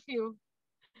all of you.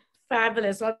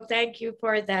 Fabulous. Well, thank you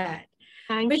for that.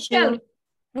 Thank Michelle,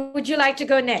 you. Would you like to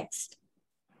go next?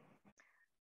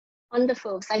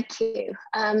 Wonderful, thank you.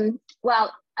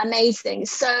 Well, amazing.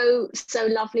 So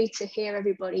lovely to hear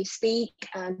everybody speak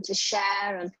and to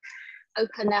share and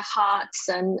open their hearts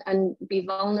and be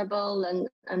vulnerable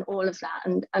and all of that.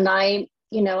 And I,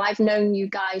 I've known you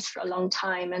guys for a long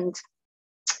time, and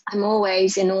I'm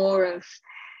always in awe of,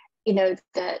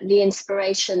 the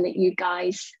inspiration that you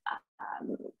guys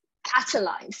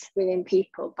catalyze within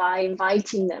people by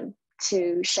inviting them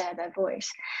to share their voice.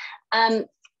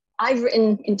 I've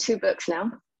written in 2 books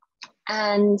now,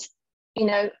 and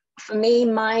for me,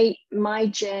 my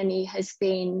journey has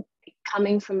been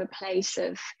coming from a place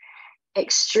of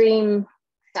extreme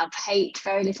self-hate,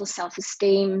 very little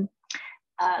self-esteem.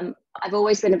 I've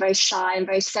always been a very shy and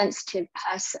very sensitive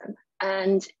person,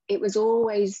 and it was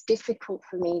always difficult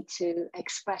for me to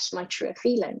express my true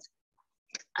feelings.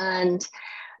 And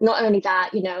not only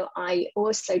that, I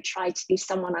also tried to be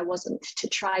someone I wasn't, to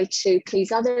try to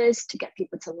please others, to get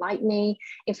people to like me.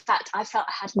 In fact, I felt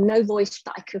I had no voice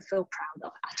that I could feel proud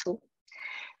of at all.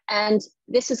 And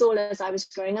this is all as I was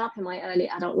growing up in my early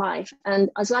adult life.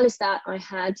 And as well as that, I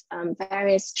had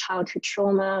various childhood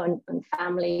trauma and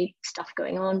family stuff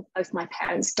going on. Both my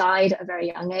parents died at a very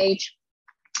young age.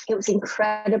 It was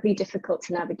incredibly difficult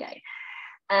to navigate.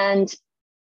 And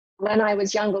when I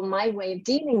was younger, my way of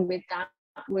dealing with that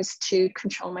was to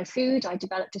control my food. I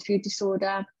developed a food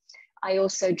disorder. I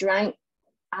also drank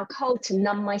alcohol to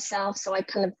numb myself. So I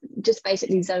kind of just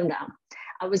basically zoned out.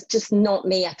 I was just not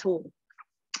me at all.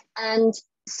 And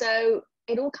so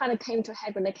it all kind of came to a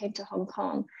head when I came to Hong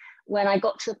Kong, when I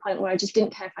got to the point where I just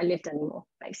didn't care if I lived anymore,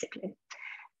 basically.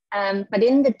 But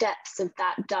in the depths of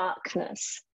that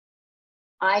darkness,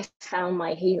 I found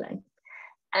my healing.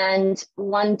 And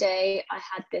one day I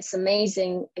had this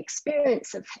amazing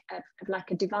experience of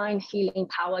like a divine healing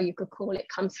power, you could call it,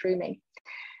 come through me.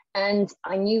 And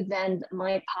I knew then that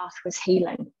my path was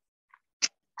healing.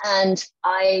 And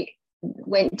I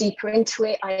went deeper into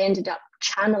it. I ended up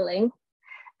channeling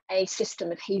a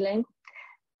system of healing.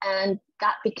 And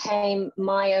that became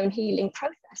my own healing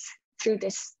process through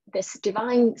this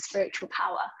divine spiritual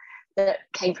power that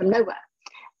came from nowhere.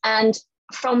 And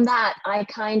from that, I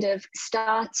kind of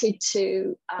started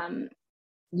to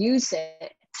use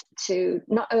it to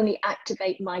not only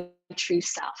activate my true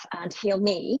self and heal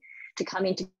me, to come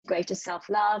into greater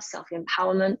self-love,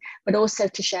 self-empowerment, but also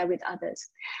to share with others.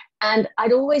 And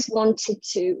I'd always wanted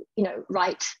to,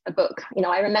 write a book.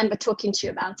 I remember talking to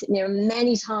you about it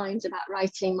many times about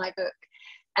writing my book.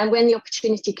 And when the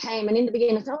opportunity came, and in the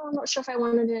beginning I thought, I'm not sure if I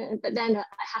wanted it, but then I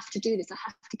have to do this, I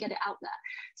have to get it out there.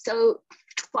 So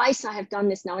twice I have done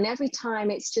this now, and every time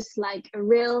it's just like a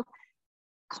real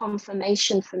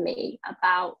confirmation for me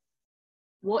about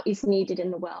what is needed in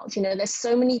the world. There's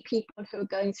so many people who are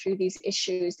going through these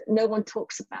issues that no one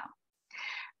talks about.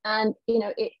 And,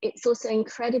 it's also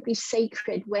incredibly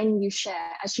sacred when you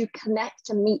share, as you connect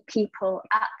and meet people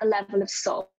at the level of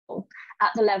soul,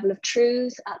 at the level of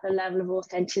truth, at the level of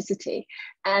authenticity.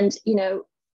 And,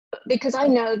 because I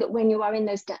know that when you are in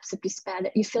those depths of despair,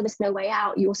 that you feel there's no way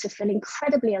out, you also feel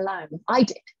incredibly alone. I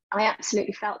did. I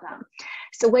absolutely felt that.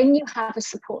 So when you have a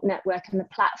support network and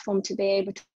a platform to be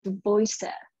able to voice it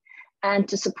and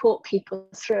to support people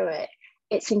through it,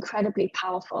 it's incredibly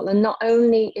powerful. And not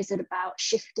only is it about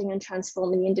shifting and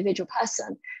transforming the individual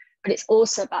person, but it's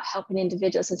also about helping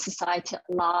individuals and society at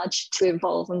large to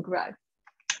evolve and grow.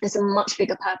 There's a much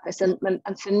bigger purpose. And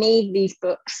for me, these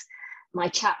books, my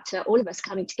chapter, all of us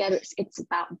coming together, it's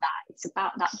about that. It's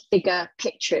about that bigger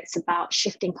picture. It's about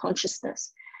shifting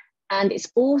consciousness. And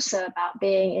it's also about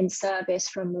being in service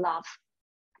from love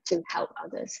to help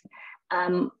others,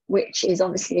 which is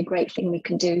obviously a great thing we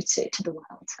can do to the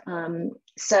world.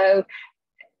 So,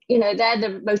 they're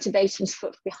the motivations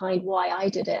behind why I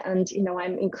did it. And,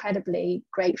 I'm incredibly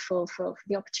grateful for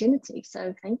the opportunity.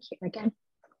 So thank you again.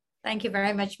 Thank you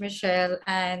very much, Michelle.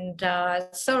 And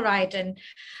so right. And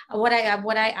what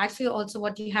I feel also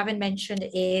what you haven't mentioned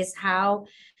is how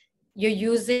you're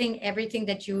using everything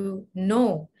that you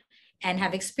know and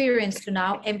have experienced to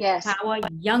now empower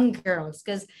young girls.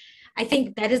 Because I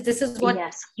think this is what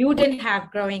you didn't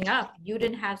have growing up. You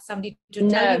didn't have somebody to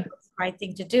tell you what's the right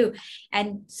thing to do.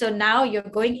 And so now you're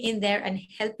going in there and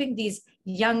helping these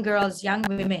young girls, young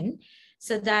women,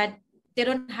 so that they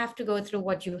don't have to go through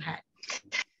what you had.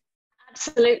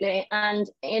 Absolutely. And,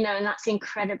 and that's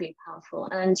incredibly powerful.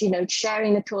 And,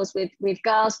 sharing the tools with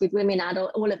girls, with women,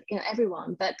 adults, all of,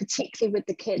 everyone, but particularly with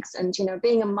the kids. And,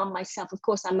 being a mum myself, of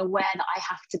course, I'm aware that I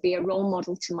have to be a role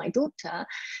model to my daughter.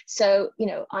 So,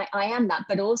 I am that,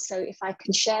 but also if I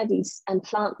can share these and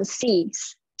plant the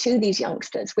seeds to these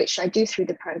youngsters, which I do through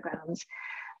the programs,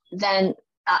 then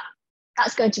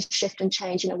that's going to shift and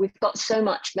change. We've got so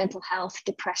much mental health,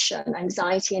 depression,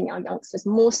 anxiety in our youngsters,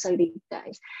 more so these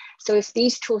days. So if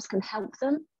these tools can help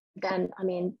them, then,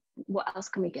 what else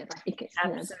can we give? I think it's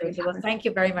absolutely. Well, thank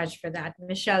you very much for that,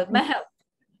 Michelle. Mehel.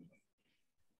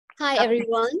 Hi,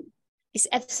 everyone. It's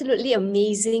absolutely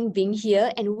amazing being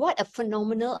here, and what a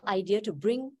phenomenal idea to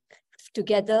bring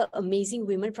together amazing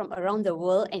women from around the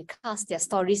world and cast their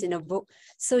stories in a book.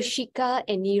 So Shika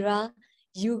and Neera,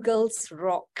 you girls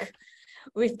rock.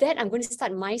 With that, I'm going to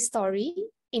start my story.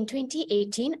 In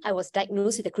 2018, I was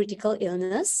diagnosed with a critical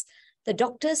illness. The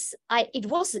doctors,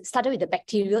 it started with a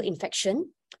bacterial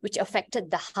infection, which affected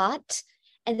the heart.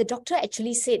 And the doctor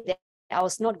actually said that I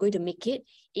was not going to make it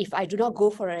if I do not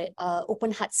go for an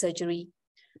open heart surgery.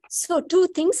 So 2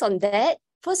 things on that.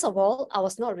 First of all, I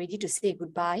was not ready to say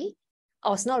goodbye. I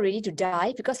was not ready to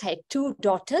die because I had 2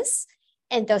 daughters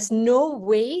and there's no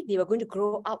way they were going to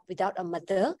grow up without a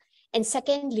mother. And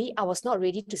secondly, I was not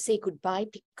ready to say goodbye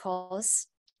because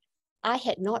I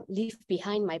had not left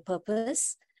behind my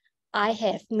purpose. I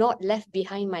have not left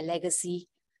behind my legacy.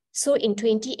 So in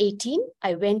 2018,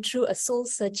 I went through a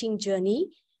soul-searching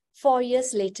journey. 4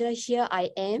 years later, here I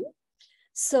am.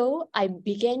 So I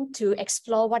began to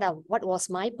explore what was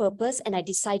my purpose, and I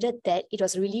decided that it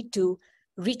was really to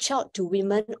reach out to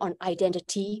women on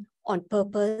identity, on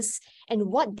purpose, and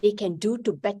what they can do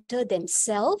to better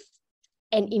themselves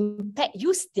and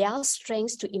use their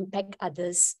strengths to impact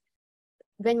others.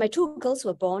 When my 2 girls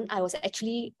were born, I was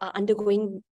actually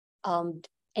undergoing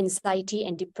anxiety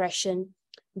and depression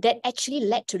that actually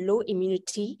led to low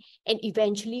immunity and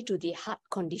eventually to the heart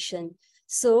condition.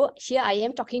 So here I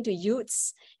am talking to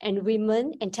youths and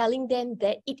women and telling them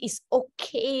that it is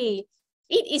okay.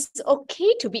 It is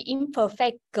okay to be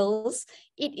imperfect, girls.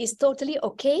 It is totally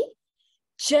okay.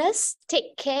 Just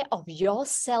take care of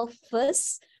yourself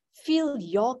first. Fill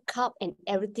your cup and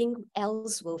everything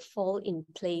else will fall in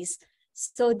place.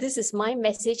 So this is my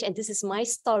message and this is my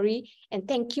story. And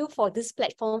thank you for this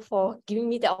platform for giving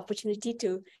me the opportunity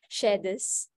to share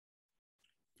this.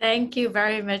 Thank you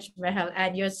very much, Mehal.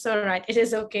 And you're so right. It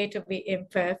is okay to be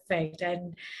imperfect.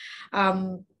 And,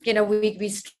 we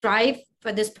strive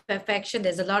for this perfection.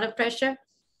 There's a lot of pressure.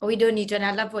 But we don't need to. And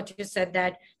I love what you said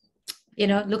that,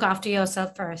 look after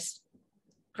yourself first.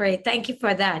 Great. Thank you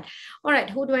for that. All right.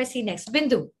 Who do I see next?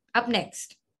 Bindu, up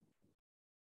next.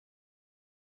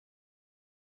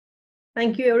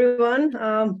 Thank you, everyone.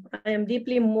 I am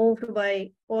deeply moved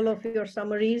by all of your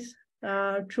summaries.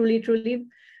 Truly, truly.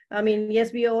 I mean,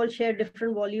 yes, we all share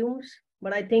different volumes,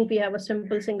 but I think we have a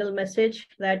simple single message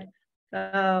that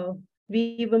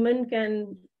we women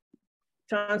can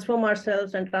transform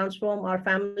ourselves and transform our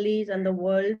families and the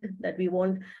world that we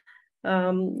want,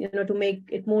 to make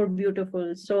it more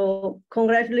beautiful. So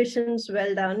congratulations,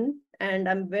 well done. And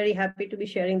I'm very happy to be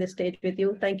sharing the stage with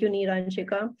you. Thank you, Neera and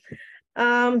Shika.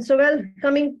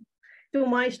 Coming to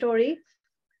my story,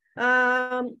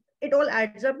 it all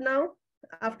adds up now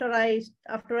after I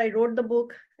wrote the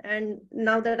book, and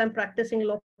now that I'm practicing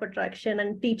law of attraction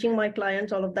and teaching my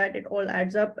clients all of that, it all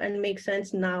adds up and makes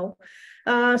sense now.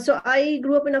 So I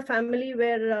grew up in a family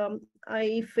where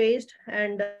I faced,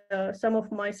 and some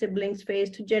of my siblings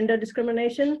faced, gender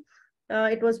discrimination.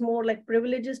 It was more like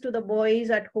privileges to the boys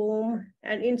at home,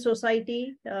 and in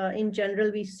society in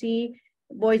general, we see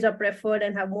boys are preferred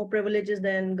and have more privileges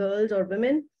than girls or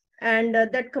women. And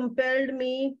that compelled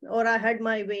me, or I had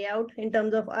my way out in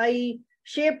terms of I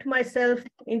shaped myself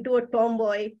into a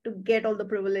tomboy to get all the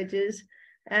privileges.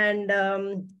 And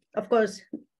of course,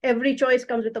 every choice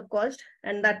comes with a cost.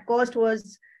 And that cost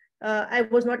was, I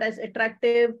was not as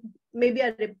attractive. Maybe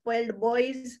I repelled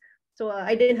boys. So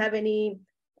I didn't have any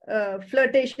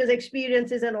flirtatious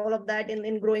experiences and all of that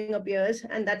in growing up years.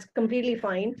 And that's completely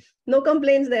fine. No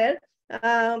complaints there.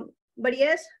 But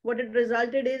yes, what it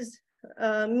resulted is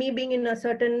me being in a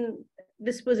certain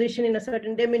disposition, in a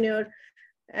certain demeanor,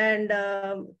 and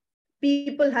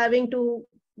people having to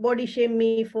body shame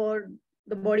me for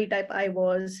the body type I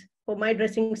was, for my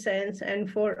dressing sense,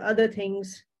 and for other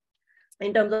things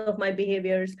in terms of my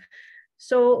behaviors.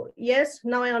 So yes,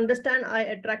 now I understand I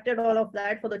attracted all of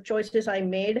that for the choices I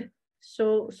made.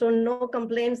 So no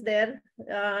complaints there,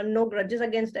 no grudges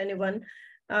against anyone.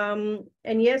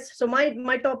 And yes, so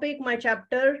my topic, my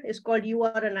chapter is called You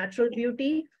Are a Natural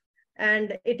Beauty,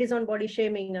 and it is on body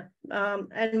shaming.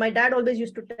 And my dad always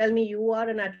used to tell me, you are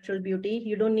a natural beauty.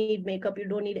 You don't need makeup. You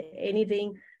don't need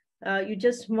anything. You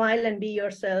just smile and be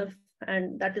yourself.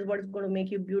 And that is what is going to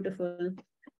make you beautiful.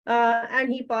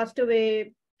 And he passed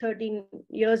away 13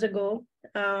 years ago.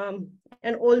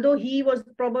 And although he was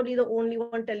probably the only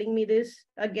one telling me this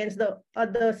against the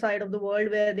other side of the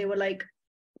world, where they were like,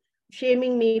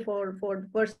 shaming me for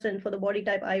the body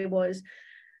type I was.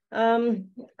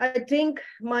 I think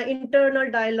my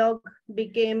internal dialogue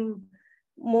became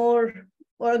more,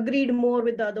 or agreed more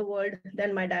with the other world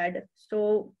than my dad.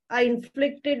 So I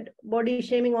inflicted body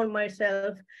shaming on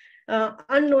myself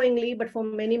unknowingly, but for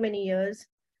many, many years.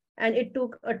 And it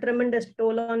took a tremendous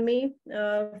toll on me,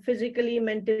 physically,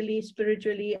 mentally,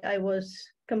 spiritually. I was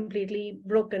completely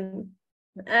broken.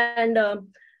 And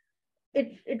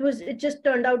it just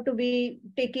turned out to be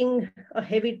taking a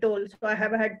heavy toll. So I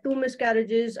have had 2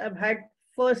 miscarriages. I've had,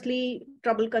 firstly,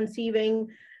 trouble conceiving.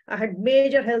 I had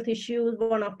major health issues,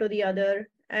 one after the other,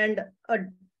 and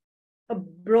a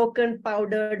broken,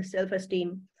 powdered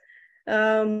self-esteem.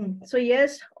 So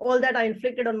yes, all that I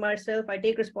inflicted on myself, I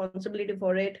take responsibility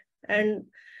for it. And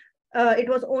it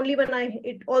was only when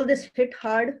all this hit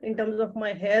hard in terms of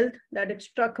my health that it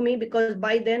struck me, because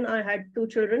by then I had 2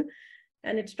 children.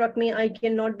 And it struck me, I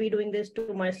cannot be doing this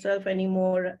to myself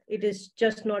anymore. It is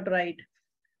just not right.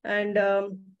 And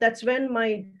that's when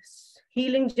my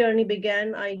healing journey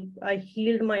began. I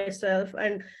healed myself,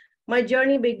 and my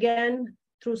journey began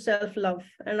through self-love.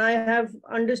 And I have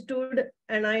understood,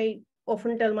 and I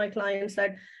often tell my clients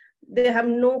that they have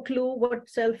no clue what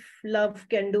self-love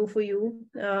can do for you.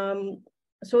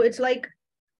 So it's like,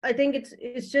 I think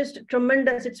it's just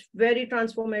tremendous. It's very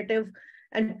transformative.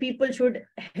 And people should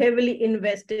heavily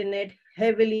invest in it,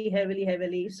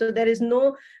 heavily. So there is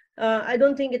no, I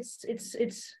don't think it's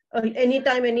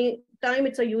anytime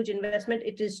it's a huge investment.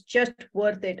 It is just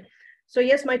worth it. So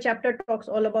yes, my chapter talks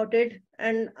all about it.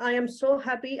 And I am so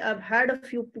happy. I've had a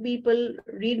few people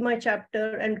read my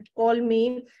chapter and call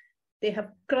me. They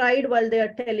have cried while they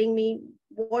are telling me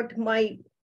what my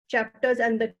chapters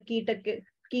and the key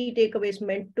takeaways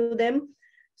meant to them.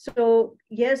 So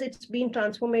yes, it's been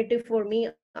transformative for me.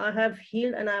 I have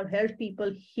healed, and I've helped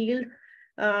people heal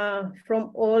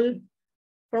from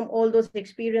all those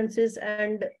experiences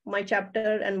and my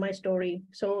chapter and my story.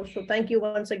 So thank you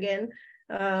once again,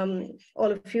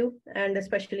 all of you, and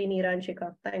especially Neera and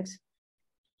Shika. Thanks.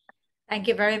 Thank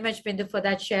you very much, Bindu, for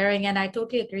that sharing. And I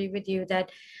totally agree with you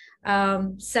that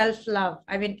self-love,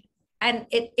 I mean, and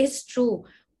it is true.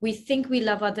 We think we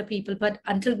love other people, but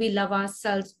until we love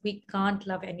ourselves, we can't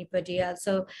love anybody else.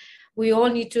 So we all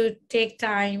need to take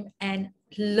time and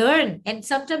learn. And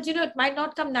sometimes, you know, it might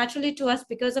not come naturally to us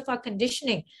because of our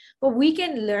conditioning, but we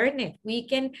can learn it. We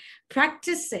can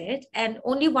practice it. And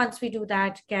only once we do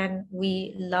that can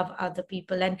we love other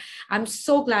people. And I'm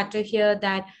so glad to hear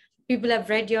that people have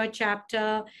read your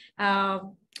chapter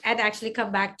and actually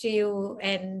come back to you,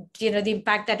 and you know the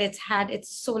impact that it's had. It's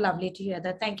so lovely to hear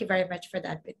that. Thank you very much for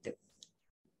that, Bindu.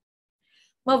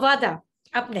 Mawada,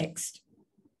 up next.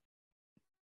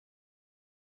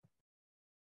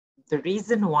 The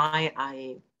reason why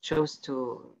I chose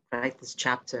to write this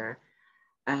chapter,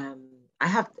 I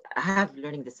have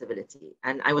learning disability,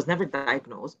 and I was never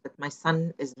diagnosed, but my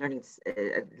son is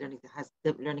has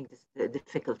learning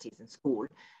difficulties in school.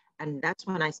 And that's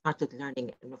when I started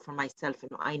learning, you know, for myself, you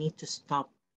know, I need to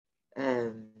stop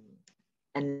and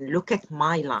look at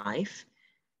my life.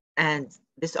 And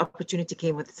this opportunity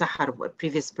came with Sahar, a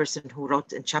previous person who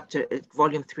wrote in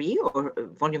volume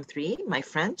 3, my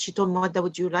friend. She told me, "What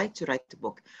would you like to write a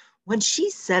book?" When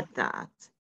she said that,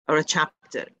 or a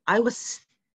chapter, I was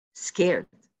scared.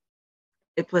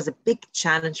 It was a big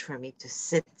challenge for me to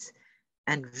sit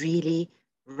and really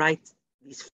write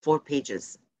these 4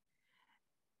 pages.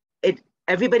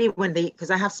 Everybody,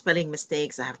 because I have spelling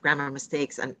mistakes, I have grammar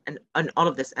mistakes, and all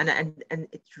of this, and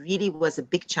it really was a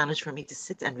big challenge for me to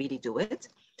sit and really do it.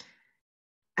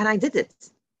 And I did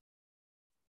it.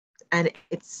 And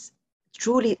it's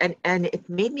truly, and it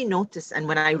made me notice. And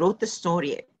when I wrote the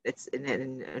story, it's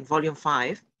in volume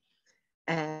 5,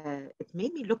 it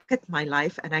made me look at my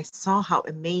life, and I saw how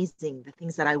amazing the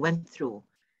things that I went through.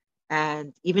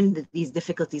 And even these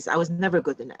difficulties, I was never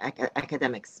good in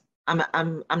academics.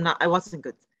 I wasn't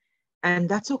good. And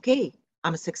that's okay.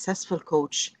 I'm a successful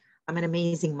coach. I'm an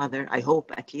amazing mother, I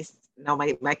hope, at least. Now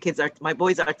my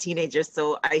boys are teenagers,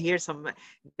 so I hear some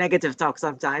negative talk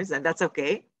sometimes, and that's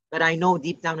okay. But I know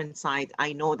deep down inside,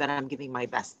 I know that I'm giving my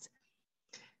best.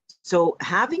 So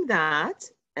having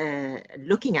that,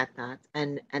 looking at that,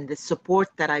 and the support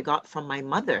that I got from my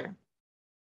mother,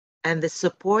 and the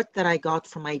support that I got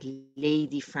from my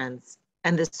lady friends,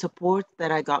 and the support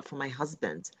that I got from my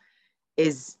husband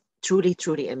is truly,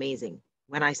 truly amazing.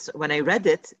 When I read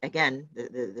it again,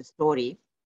 the story,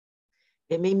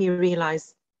 it made me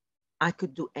realize I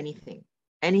could do anything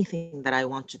that I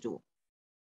want to do.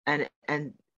 And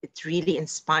it really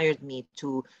inspired me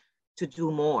to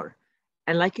do more.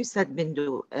 And like you said,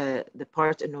 Bindu, the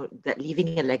part that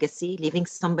leaving a legacy, leaving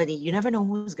somebody, you never know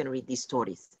who's going to read these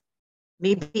stories.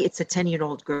 Maybe it's a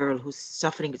 10-year-old girl who's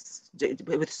suffering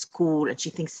with school, and she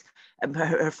thinks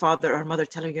her father or mother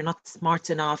tell her, "You're not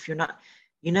smart enough.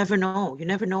 You never know. You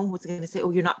never know who's going to say, oh,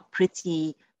 you're not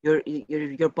pretty.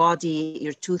 Your body,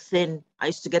 you're too thin." I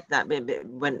used to get that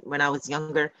when I was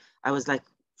younger. I was like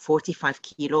 45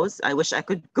 kilos. I wish I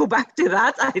could go back to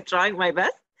that. I'm trying my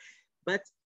best. But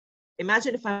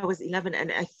imagine if I was 11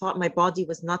 and I thought my body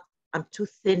was not, I'm too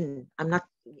thin. I'm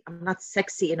not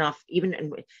sexy enough.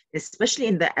 Especially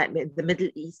in the Middle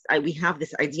East, we have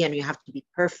this idea, and you have to be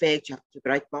perfect. You have to have the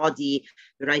right body,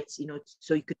 the right,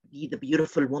 so you could be the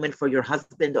beautiful woman for your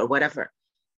husband or whatever.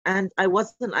 And I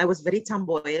wasn't. I was very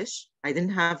tomboyish.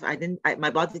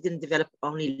 My body didn't develop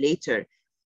only later.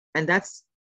 And that's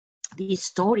these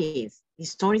stories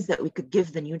that we could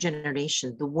give the new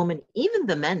generation, the woman, even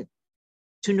the men,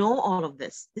 to know all of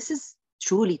this. This is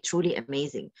truly, truly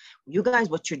amazing. You guys,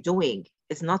 what you're doing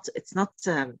is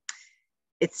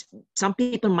it's some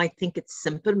people might think it's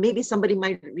simple. Maybe somebody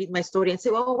might read my story and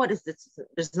say, "Oh, what is this?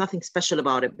 There's nothing special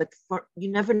about it." But you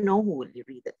never know who will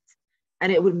read it, and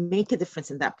it will make a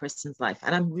difference in that person's life.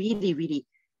 And I'm really, really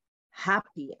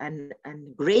happy and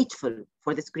grateful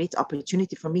for this great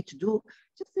opportunity for me to do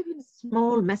just a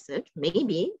small message.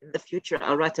 Maybe in the future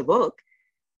I'll write a book,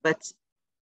 but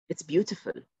it's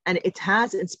beautiful, and it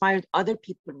has inspired other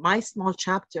people. My small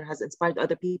chapter has inspired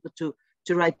other people to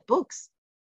write books,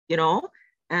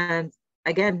 And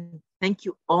again, thank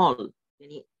you all,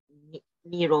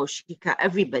 Niro, Shika,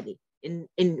 everybody, in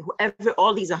whoever,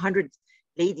 all these 100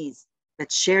 ladies that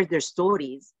shared their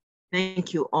stories.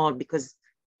 Thank you all, because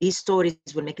these stories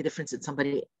will make a difference in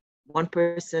somebody, one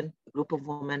person, a group of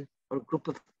women, or a group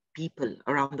of people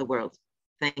around the world.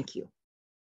 Thank you.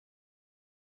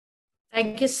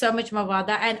 Thank you so much,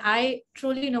 Mawada. And I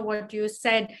truly know what you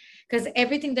said, because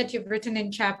everything that you've written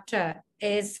in chapter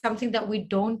is something that we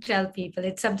don't tell people.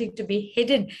 It's something to be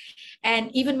hidden. And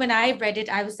even when I read it,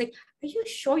 I was like, are you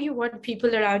sure you want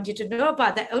people around you to know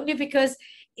about that? Only because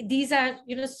these are,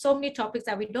 so many topics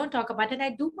that we don't talk about. And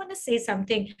I do want to say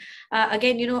something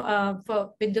again,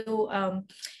 for Bindu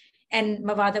and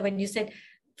Mavada, when you said,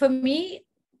 for me,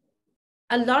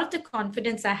 a lot of the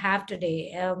confidence I have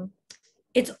today,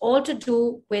 it's all to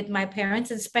do with my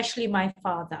parents, and especially my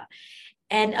father.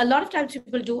 And a lot of times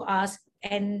people do ask,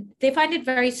 and they find it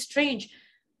very strange,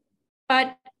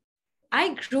 but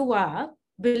I grew up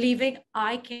believing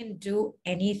I can do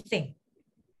anything.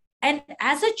 And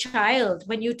as a child,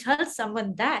 when you tell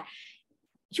someone that,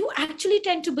 you actually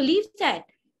tend to believe that.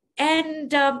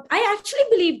 And I actually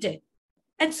believed it.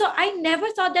 And so I never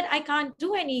thought that I can't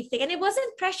do anything. And it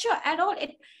wasn't pressure at all.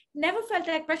 It never felt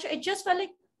like pressure. It just felt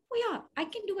like, oh yeah, I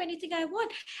can do anything I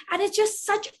want. And it's just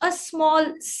such a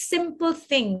small, simple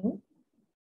thing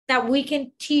that we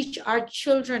can teach our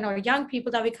children or young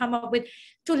people that we come up with,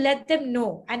 to let them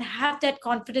know and have that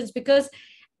confidence. Because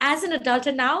as an adult,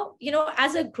 and now,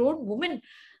 as a grown woman,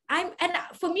 and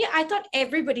for me, I thought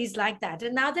everybody's like that.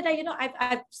 And now that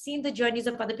I've seen the journeys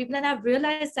of other people, and I've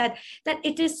realized that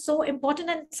it is so important.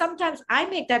 And sometimes I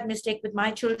make that mistake with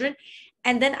my children.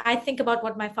 And then I think about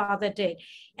what my father did.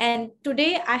 And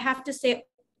today I have to say,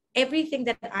 everything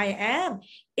that I am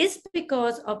is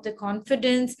because of the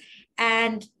confidence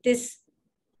and this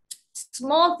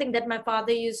small thing that my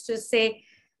father used to say.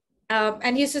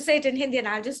 And he used to say it in Hindi, and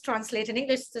I'll just translate in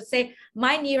English to say,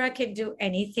 my Neera can do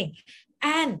anything.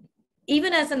 And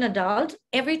even as an adult,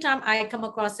 every time I come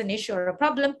across an issue or a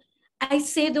problem, I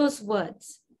say those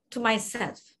words to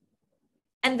myself.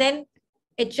 And then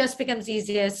it just becomes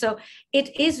easier. So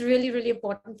it is really, really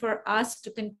important for us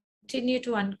to continue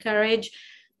to encourage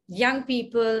young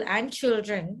people and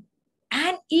children.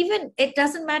 And even, it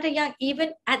doesn't matter young,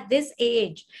 even at this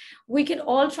age, we can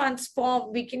all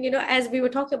transform. We can, as we were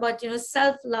talking about,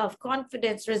 self-love,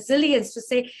 confidence, resilience, to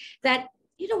say that,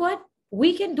 what,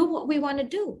 we can do what we want to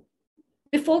do.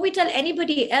 Before we tell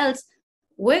anybody else,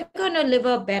 we're going to live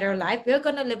a better life. We're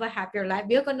going to live a happier life.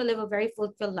 We're going to live a very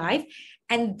fulfilled life.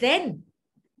 And then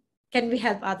can we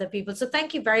help other people? So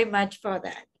thank you very much for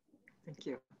that. Thank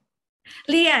you.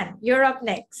 Leanne, you're up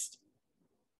next.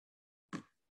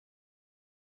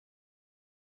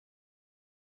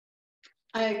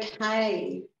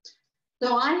 Okay.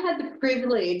 So I had the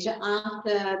privilege,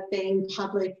 after being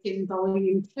published in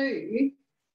volume 2,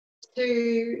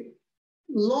 to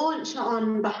launch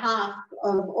on behalf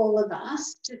of all of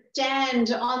us, to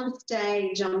stand on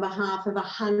stage on behalf of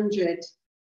 100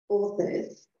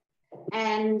 authors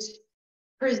and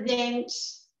present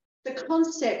the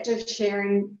concept of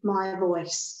sharing my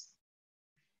voice.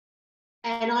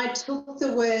 And I took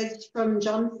the words from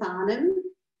John Farnham,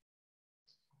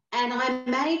 and I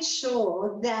made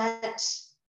sure that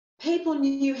people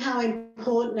knew how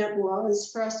important it was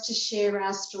for us to share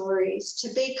our stories,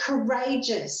 to be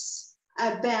courageous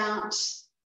about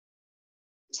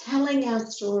telling our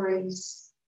stories,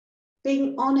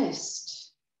 being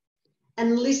honest,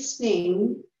 and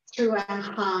listening through our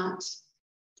heart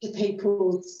to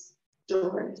people's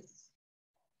stories.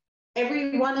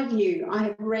 Every one of you, I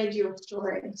have read your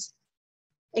stories,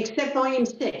 except volume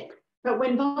 6. But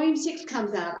when volume 6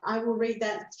 comes out, I will read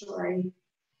that story.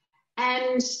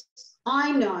 And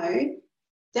I know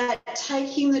that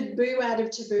taking the boo out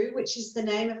of taboo, which is the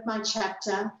name of my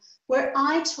chapter, where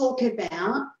I talk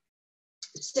about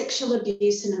sexual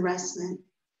abuse and harassment.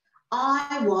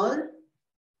 I was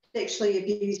sexually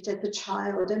abused as a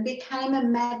child and became a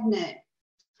magnet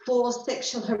for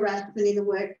sexual harassment in the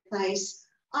workplace.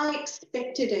 I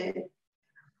expected it.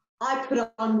 I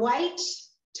put on weight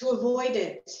to avoid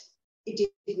it.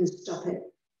 It didn't stop it.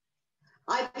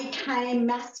 I became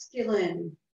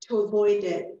masculine to avoid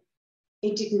it.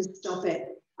 It didn't stop it.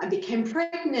 I became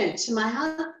pregnant to my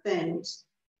husband.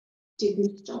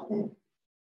 Didn't stop it.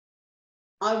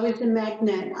 I was a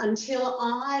magnet until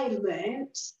I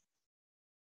learnt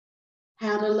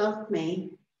how to love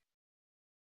me,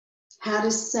 how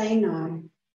to say no,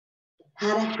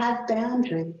 how to have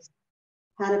boundaries,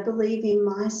 how to believe in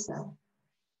myself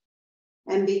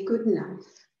and be good enough.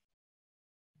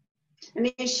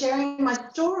 And in sharing my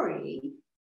story,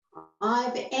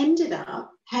 I've ended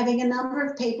up having a number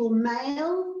of people,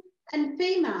 male and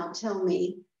female, tell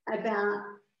me about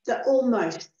the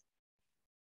almost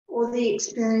or the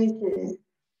experiences.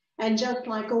 And just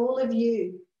like all of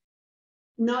you,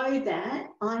 know that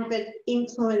I've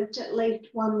influenced at least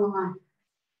one life.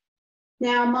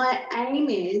 Now, my aim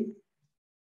is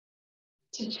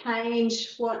to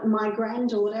change what my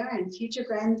granddaughter and future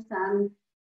grandson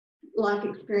life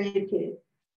experience is.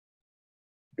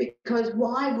 Because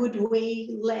why would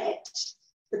we let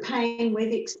the pain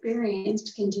we've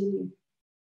experienced continue?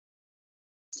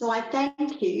 So I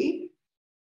thank you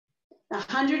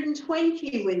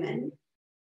 120 women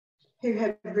who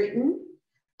have written,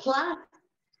 plus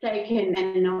taken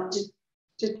and not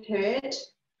deterred.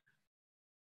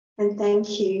 And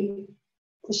thank you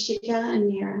to Shika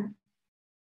and Nira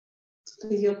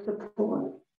for your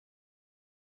support.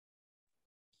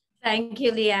 Thank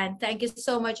you, Leanne. Thank you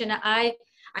so much. And I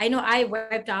know I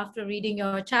wept after reading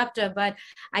your chapter, but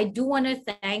I do want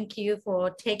to thank you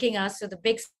for taking us to the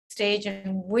big stage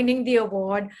and winning the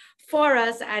award for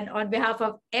us. And on behalf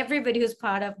of everybody who's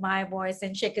part of My Voice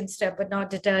and Shaken Step But Not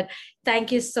Deterred,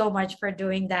 thank you so much for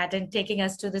doing that and taking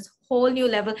us to this whole new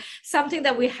level, something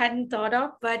that we hadn't thought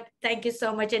of, but thank you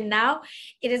so much. And now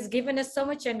it has given us so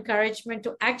much encouragement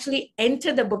to actually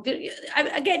enter the book.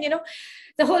 Again, you know,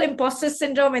 the whole imposter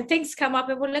syndrome and things come up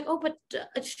and we're like, oh, but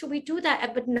should we do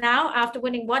that? But now after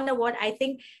winning one award, I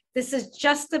think this is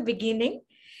just the beginning.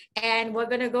 And we're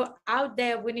going to go out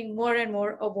there winning more and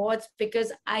more awards,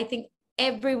 because I think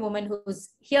every woman who's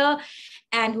here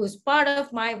and who's part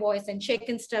of My Voice and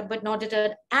Shaken Step But Not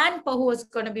Deterred, and who is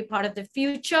going to be part of the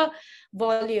future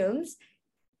volumes,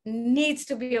 needs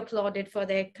to be applauded for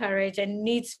their courage and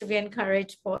needs to be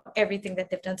encouraged for everything that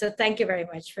they've done. So thank you very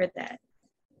much for that.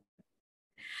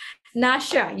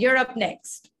 Nasha, you're up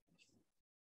next.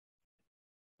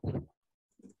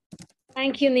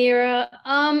 Thank you, Nira.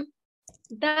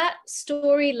 That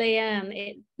story, Leanne,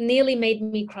 it nearly made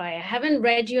me cry. I haven't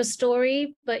read your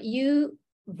story, but you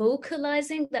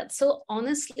vocalizing that so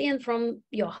honestly and from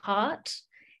your heart,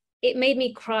 it made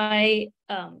me cry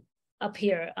up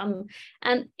here. And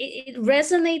it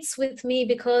resonates with me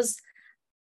because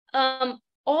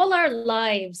all our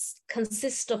lives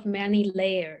consist of many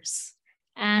layers.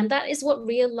 And that is what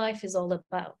real life is all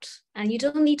about. And you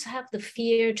don't need to have the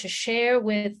fear to share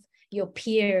with your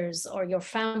peers or your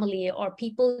family or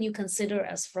people you consider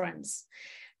as friends.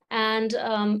 And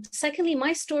secondly,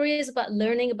 my story is about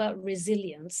learning about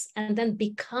resilience and then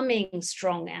becoming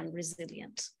strong and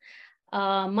resilient.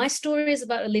 My story is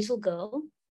about a little girl,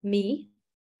 me,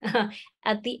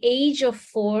 at the age of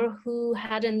 4, who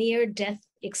had a near-death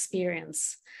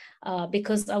experience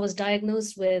because I was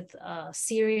diagnosed with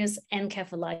serious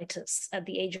encephalitis at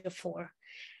the age of 4.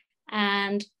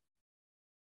 And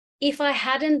if I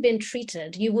hadn't been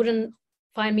treated, you wouldn't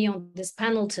find me on this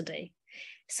panel today.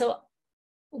 So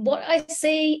what I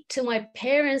say to my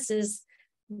parents is,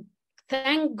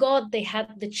 thank God they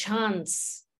had the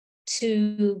chance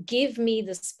to give me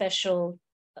the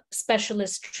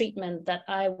specialist treatment that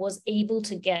I was able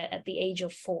to get at the age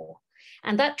of 4.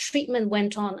 And that treatment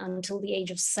went on until the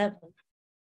age of 7.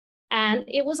 And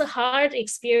it was a hard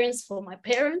experience for my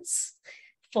parents,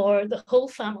 for the whole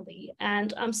family.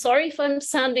 And I'm sorry if I'm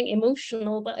sounding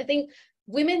emotional, but I think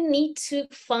women need to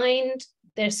find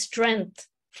their strength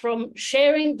from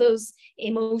sharing those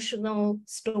emotional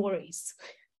stories.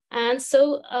 And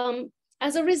so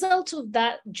as a result of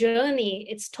that journey,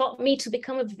 it's taught me to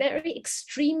become a very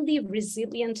extremely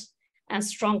resilient and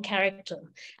strong character.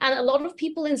 And a lot of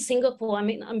people in Singapore, I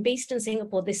mean, I'm based in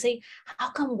Singapore, they say, how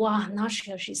come, wow,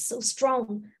 Nasha, she's so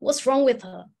strong. What's wrong with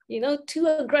her? You know, too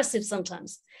aggressive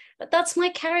sometimes. But that's my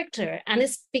character. And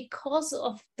it's because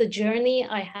of the journey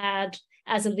I had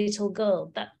as a little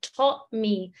girl that taught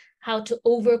me how to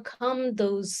overcome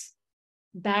those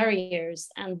barriers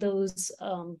and those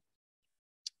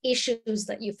issues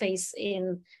that you face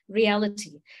in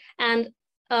reality. And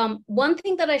one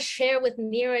thing that I share with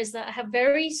Nira is that I have a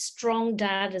very strong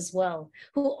dad as well,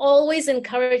 who always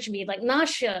encouraged me, like,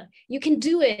 Nasha, you can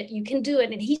do it, you can do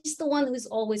it. And he's the one who's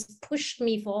always pushed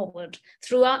me forward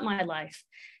throughout my life.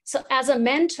 So as a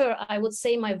mentor, I would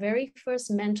say my very first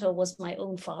mentor was my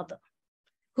own father,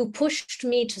 who pushed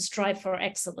me to strive for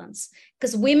excellence,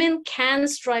 because women can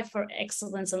strive for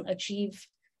excellence and achieve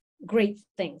great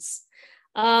things.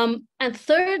 And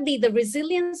thirdly, the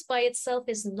resilience by itself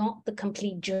is not the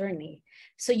complete journey.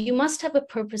 So you must have a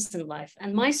purpose in life.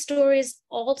 And my story is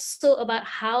also about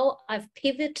how I've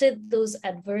pivoted those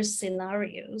adverse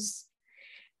scenarios.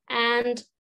 And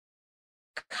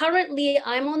currently,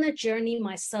 I'm on a journey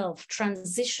myself,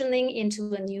 transitioning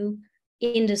into a new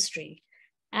industry.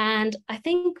 And I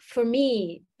think for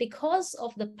me, because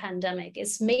of the pandemic,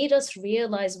 it's made us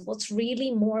realize what's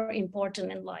really more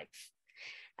important in life.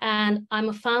 And I'm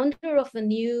a founder of a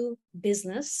new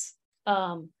business,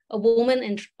 a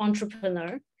woman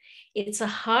entrepreneur. It's a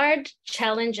hard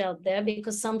challenge out there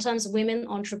because sometimes women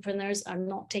entrepreneurs are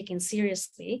not taken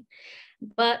seriously.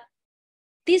 But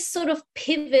this sort of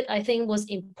pivot, I think, was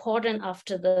important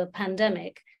after the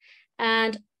pandemic.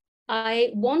 And I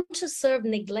want to serve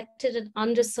neglected and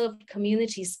underserved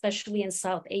communities, especially in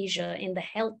South Asia, in the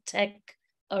health tech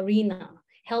arena,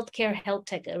 healthcare health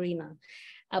tech arena.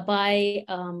 By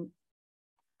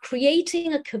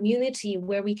creating a community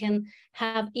where we can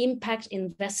have impact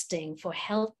investing for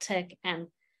health tech and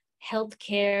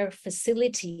healthcare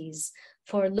facilities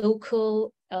for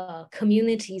local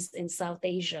communities in South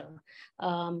Asia.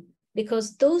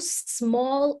 Because those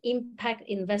small impact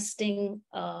investing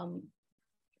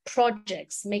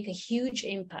projects make a huge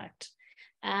impact.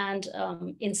 And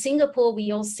in Singapore,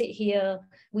 we all sit here,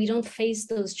 we don't face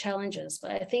those challenges,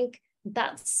 but I think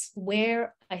that's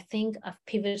where I think I've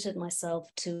pivoted myself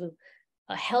to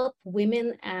help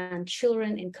women and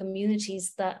children in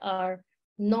communities that are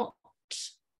not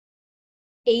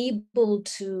able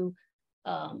to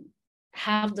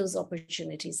have those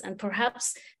opportunities. And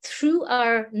perhaps through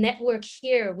our network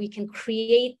here, we can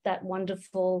create that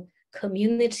wonderful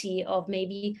community of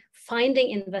maybe finding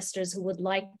investors who would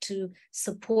like to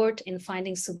support in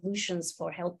finding solutions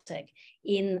for health tech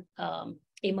in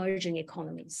emerging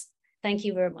economies. Thank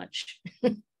you very much.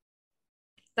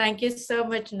 Thank you so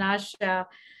much, Nasha.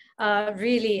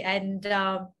 Really, and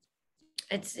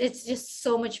it's just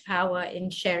so much power in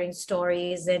sharing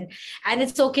stories, and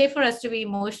it's okay for us to be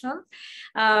emotional,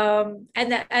 and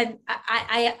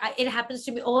it happens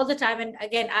to me all the time. And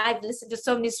again, I've listened to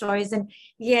so many stories, and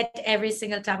yet every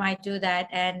single time I do that.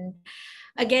 And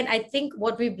again, I think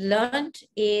what we've learned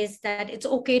is that it's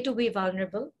okay to be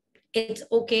vulnerable. It's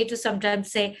okay to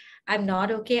sometimes say, I'm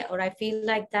not okay, or I feel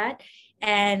like that.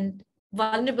 And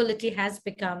vulnerability has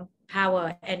become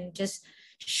power, and just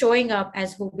showing up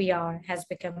as who we are has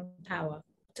become power.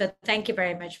 So thank you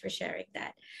very much for sharing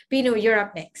that. Binu, you're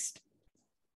up next.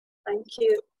 Thank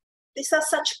you. These are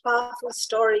such powerful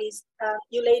stories.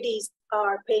 You ladies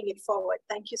are paying it forward.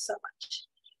 Thank you so much.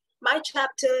 My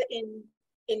chapter in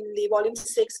the volume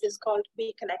 6 is called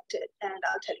Be Connected, and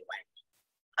I'll tell you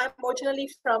why. I'm originally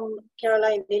from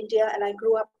Kerala in India, and I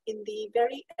grew up in the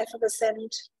very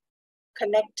effervescent,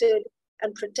 connected,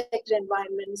 and protected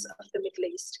environments of the Middle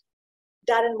East.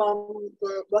 Dad and mom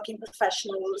were working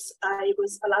professionals. I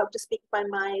was allowed to speak my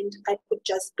mind. I could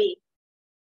just be.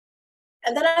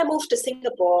 And then I moved to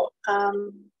Singapore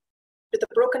with a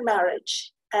broken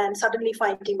marriage, and suddenly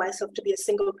finding myself to be a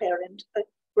single parent,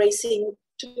 raising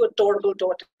 2 adorable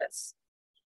daughters.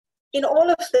 In all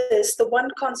of this, the one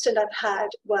constant I've had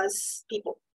was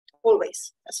people,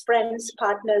 always, as friends,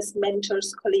 partners,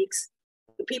 mentors, colleagues.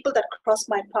 The people that cross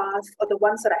my path are the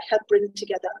ones that I help bring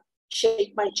together,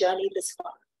 shape my journey this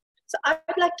far. So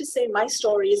I'd like to say my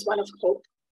story is one of hope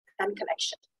and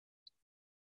connection.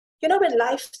 You know, when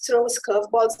life throws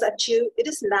curveballs at you, it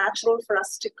is natural for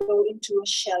us to go into a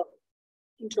shell,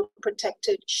 into a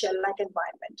protected shell-like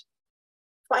environment.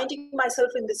 Finding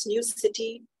myself in this new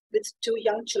city with 2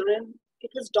 young children,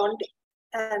 it was daunting.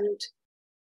 And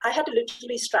I had to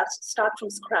literally start from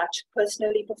scratch,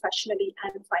 personally, professionally,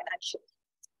 and financially.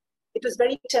 It was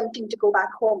very tempting to go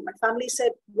back home. My family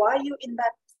said, why are you in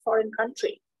that foreign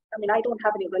country? I mean, I don't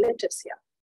have any relatives here.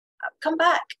 Come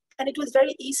back. And it was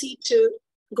very easy to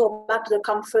go back to the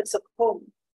comforts of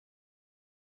home.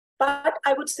 But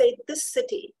I would say this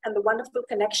city and the wonderful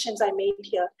connections I made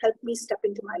here helped me step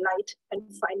into my light and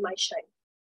find my shine.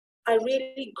 I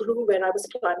really grew where I was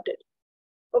planted.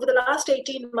 Over the last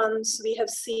 18 months, we have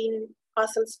seen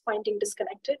ourselves finding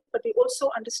disconnected, but we also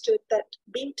understood that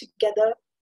being together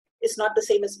is not the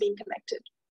same as being connected.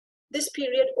 This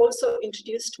period also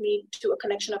introduced me to a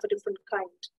connection of a different kind,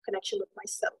 connection with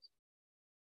myself.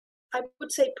 I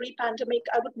would say pre-pandemic,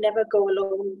 I would never go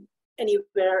alone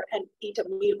anywhere and eat a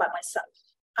meal by myself.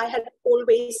 I had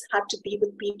always had to be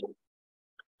with people.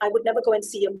 I would never go and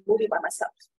see a movie by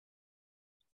myself.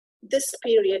 This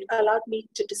period allowed me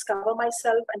to discover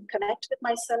myself and connect with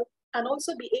myself, and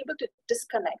also be able to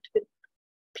disconnect with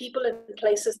people and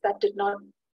places that did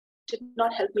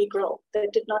not help me grow,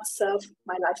 that did not serve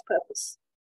my life purpose.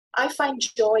 I find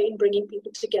joy in bringing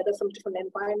people together from different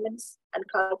environments and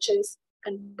cultures,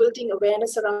 and building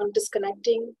awareness around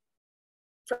disconnecting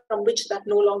from which that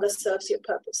no longer serves your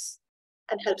purpose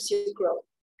and helps you grow.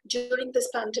 During this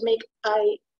pandemic,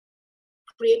 I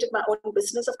created my own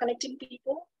business of connecting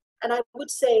people. And I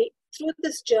would say through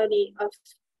this journey of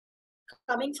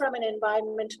coming from an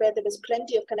environment where there was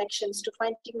plenty of connections to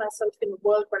finding myself in a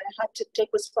world where I had to take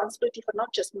responsibility for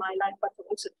not just my life, but for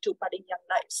also 2 budding young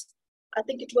lives. I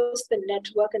think it was the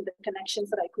network and the connections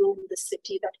that I grew in this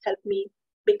city that helped me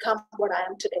become what I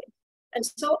am today. And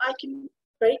so I can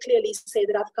very clearly say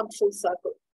that I've come full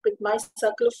circle with my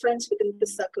circle of friends within the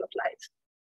circle of life,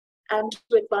 and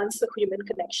to advance the human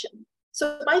connection.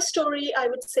 So my story, I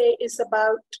would say, is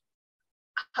about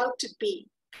how to be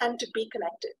and to be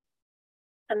connected.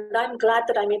 And I'm glad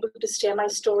that I'm able to share my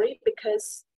story,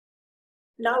 because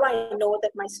now I know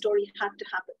that my story had to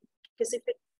happen. Because if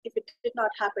it it did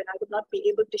not happen, I would not be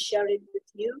able to share it with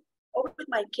you or with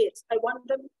my kids. I want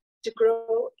them to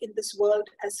grow in this world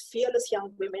as fearless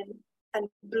young women and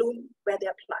bloom where they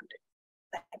are planted.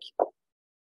 Thank you.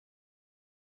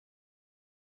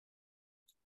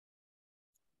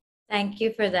 Thank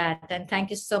you for that. And thank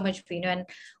you so much, Pino. And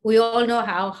we all know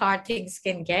how hard things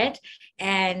can get.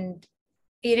 And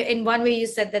in one way, you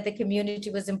said that the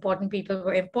community was important, people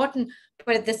were important,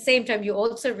 but at the same time, you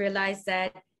also realized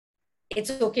that it's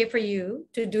okay for you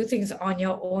to do things on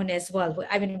your own as well.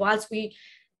 I mean, whilst we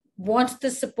want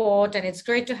the support and it's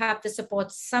great to have the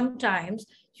support, sometimes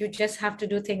you just have to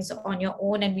do things on your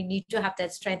own, and we need to have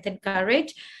that strength and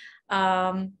courage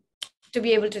to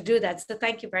be able to do that. So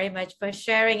thank you very much for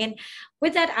sharing. And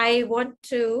with that, I want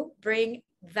to bring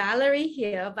Valerie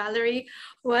here. Valerie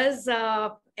was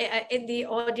in the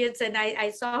audience, and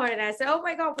I saw her and I said, oh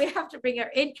my God, we have to bring her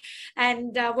in.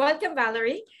 And welcome,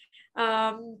 Valerie,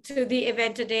 to the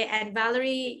event today. And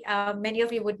Valerie, many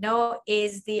of you would know,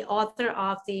 is the author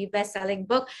of the best-selling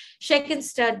book, Shaken,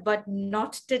 Stirred, But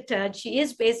Not Deterred. She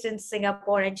is based in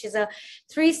Singapore, and she's a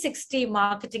 360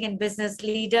 marketing and business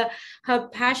leader. Her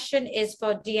passion is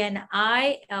for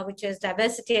D&I, which is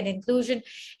diversity and inclusion.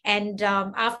 And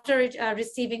after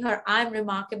receiving her I'm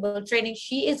Remarkable training,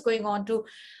 she is going on to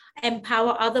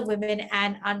empower other women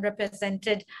and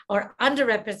unrepresented or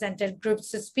underrepresented groups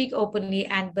to speak openly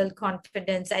and build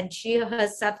confidence. And she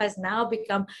herself has now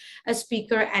become a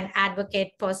speaker and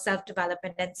advocate for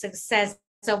self-development and success.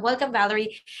 So welcome,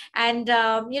 Valerie. And,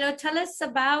 tell us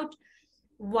about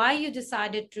why you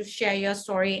decided to share your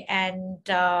story and,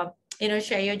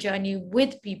 share your journey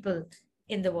with people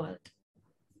in the world.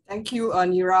 Thank you,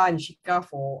 Nira and Shika,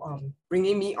 for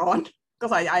bringing me on,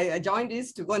 because I joined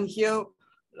this to go and hear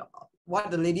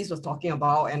what the ladies was talking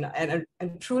about, and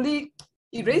truly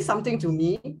it raised something to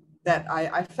me that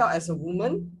I felt as a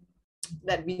woman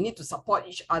that we need to support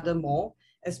each other more.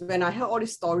 As when I heard all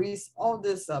these stories, all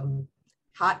this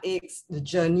heartaches, the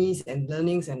journeys and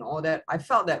learnings and all that, I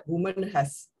felt that women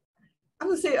has, I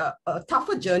would say, a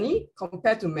tougher journey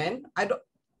compared to men. It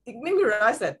made me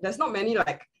realize that there's not many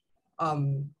like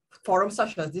forums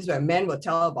such as this where men will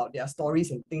tell about their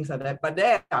stories and things like that, but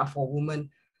they are for women.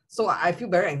 So I feel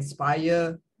very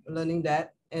inspired learning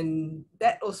that. And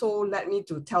that also led me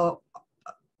to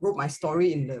wrote my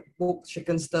story in the book,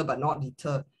 Shaken, Stirred, But Not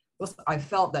Deterred, because I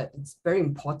felt that it's very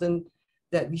important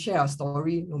that we share our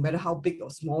story, no matter how big or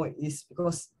small it is,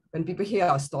 because when people hear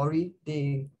our story,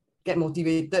 they get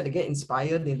motivated, they get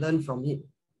inspired, they learn from it.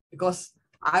 Because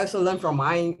I also learned from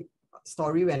my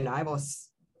story when I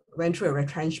went through a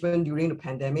retrenchment during the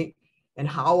pandemic, and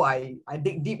how I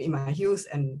dig deep in my heels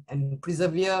and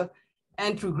persevere.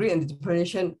 And through grit and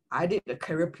determination, I did the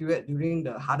career period during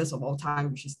the hardest of all time,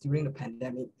 which is during the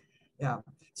pandemic. Yeah.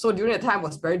 So during that time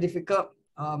was very difficult.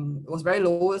 It was very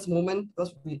lowest moment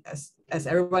because as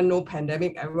everyone knows,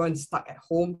 pandemic, everyone is stuck at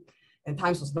home and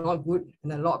times was not good.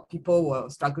 And a lot of people were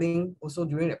struggling also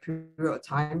during that period of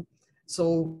time.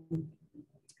 So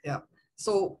yeah.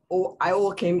 So I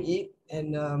overcame it,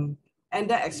 and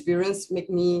that experience made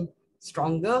me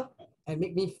stronger and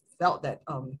make me felt that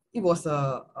it was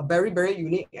a very, very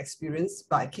unique experience,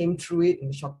 but I came through it in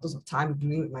the shortest of time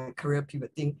doing my career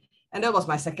pivoting. And that was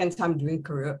my second time doing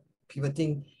career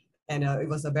pivoting. And it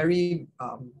was a very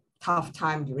tough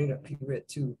time during that period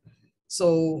too.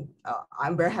 So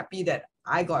I'm very happy that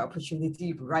I got an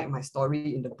opportunity to write my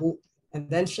story in the book and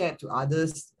then share it to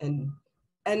others. And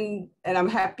I'm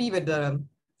happy with the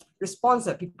response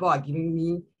that people are giving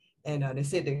me. And they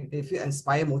say they feel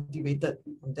inspired, motivated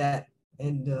from that.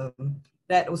 And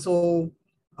that also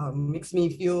makes me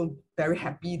feel very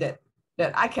happy that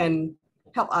I can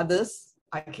help others.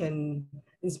 I can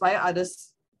inspire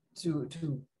others to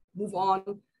move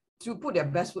on, to put their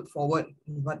best foot forward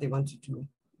in what they want to do.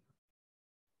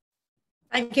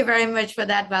 Thank you very much for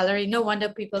that, Valerie. No wonder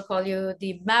people call you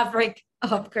the maverick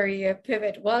of career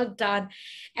pivot. Well done.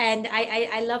 And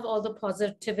I love all the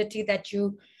positivity that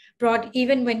you brought,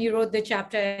 even when you wrote the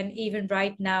chapter and even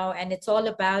right now. And it's all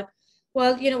about,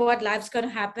 well, you know what, life's going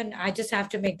to happen. I just have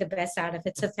to make the best out of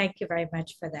it. So thank you very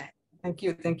much for that. Thank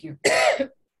you. Thank you.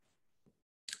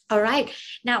 All right.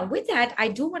 Now, with that, I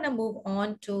do want to move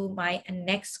on to my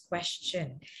next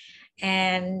question.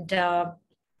 And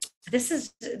this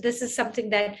is something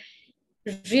that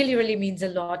really, really means a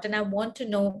lot. And I want to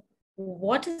know,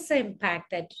 what is the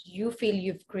impact that you feel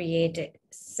you've created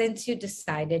since you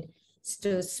decided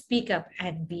to speak up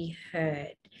and be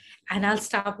heard? And I'll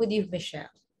start with you, Michelle.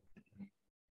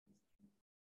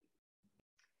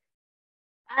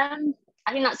 I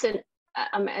think that's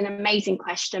an amazing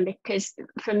question, because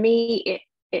for me,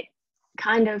 it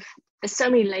kind of, there's so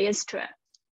many layers to it.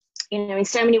 in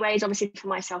so many ways, obviously for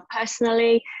myself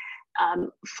personally,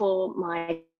 for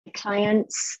my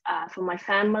clients, for my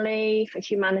family, for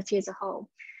humanity as a whole.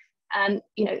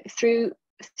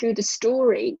 Through the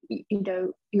story,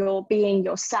 you're being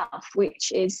yourself,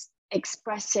 which is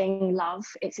expressing love,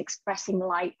 it's expressing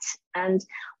light, and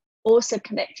also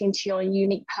connecting to your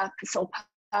unique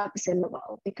purpose in the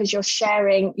world, because you're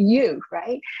sharing you,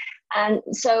 right? And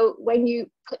so when you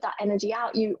put that energy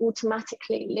out, you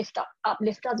automatically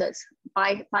uplift others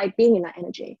by being in that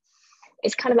energy.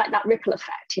 It's kind of like that ripple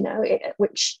effect,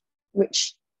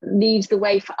 which leaves the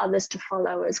way for others to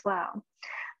follow as well.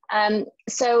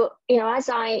 So as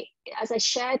I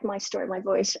shared my story, my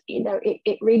voice,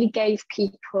 it really gave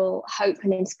people hope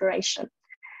and inspiration.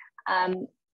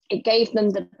 It gave them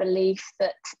the belief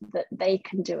that they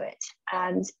can do it,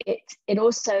 and it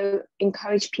also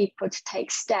encouraged people to take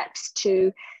steps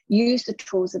to use the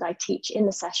tools that I teach in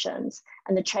the sessions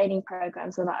and the training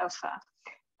programs that I offer,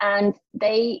 and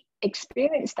they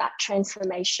experience that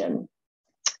transformation,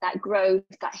 that growth,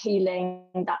 that healing,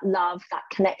 that love, that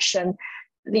connection,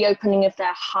 the opening of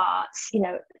their hearts.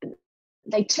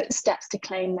 They took steps to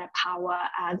claim their power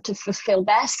and to fulfill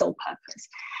their soul purpose.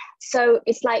 So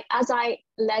it's like, as I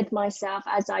led myself,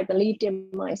 as I believed in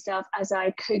myself, as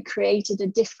I co-created a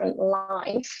different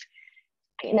life,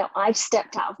 I've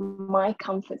stepped out of my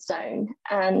comfort zone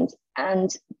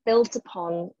and built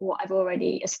upon what I've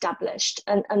already established.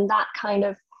 And that kind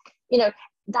of,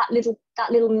 that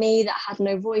little me that had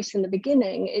no voice in the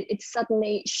beginning, it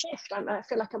suddenly shift. I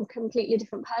feel like I'm a completely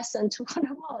different person to what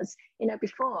I was,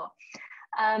 before.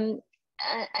 And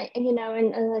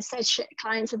as I said,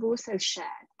 clients have also shared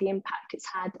the impact it's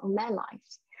had on their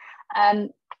lives.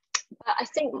 But I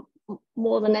think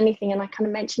more than anything, and I kind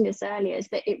of mentioned this earlier, is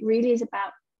that it really is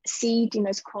about seeding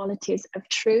those qualities of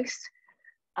truth,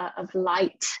 of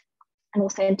light and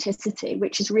authenticity,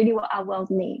 which is really what our world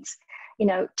needs,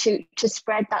 to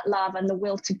spread that love and the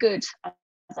will to good,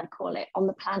 as I call it, on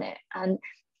the planet. And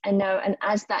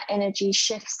as that energy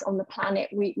shifts on the planet,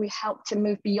 we help to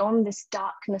move beyond this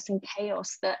darkness and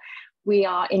chaos that we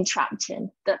are entrapped in,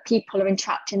 that people are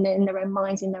entrapped in their own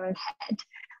minds, in their own head.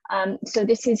 So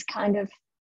this is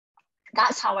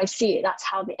that's how I see it. That's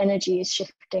how the energy is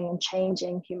shifting and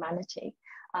changing humanity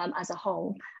as a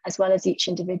whole, as well as each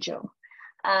individual.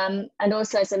 And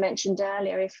also, as I mentioned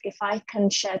earlier, if I can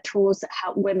share tools that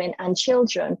help women and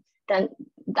children, then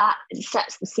that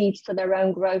sets the seeds for their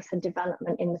own growth and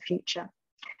development in the future.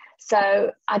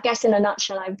 So I guess in a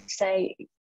nutshell, I would say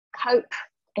hope,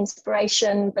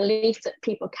 inspiration, belief that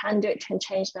people can do it, can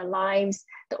change their lives,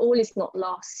 that all is not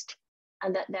lost,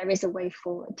 and that there is a way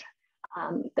forward,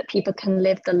 that people can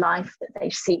live the life that they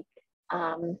seek,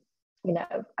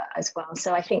 as well.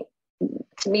 So I think,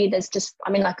 to me, there's just,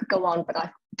 I could go on, but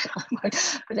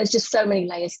but there's just so many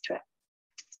layers to it.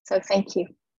 So thank you.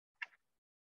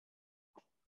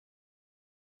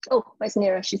 Oh, where's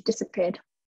Neera? She's disappeared.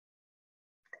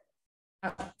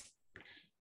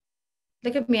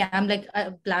 Look at me, I'm like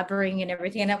blabbering and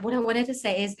everything. And what I wanted to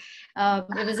say is,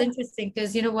 it was interesting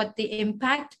because what the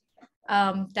impact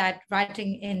that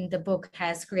writing in the book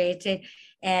has created.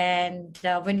 And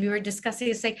when we were discussing,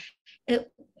 it's like,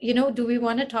 do we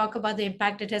want to talk about the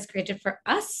impact it has created for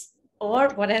us, or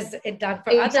what has it done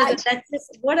for others? And that's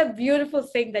just, what a beautiful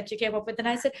thing that you came up with. And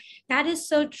I said, that is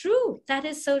so true. That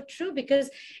is so true, because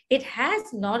it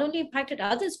has not only impacted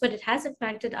others, but it has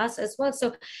impacted us as well.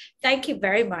 So thank you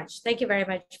very much. Thank you very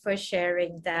much for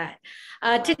sharing that.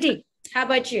 Titi, how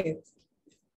about you?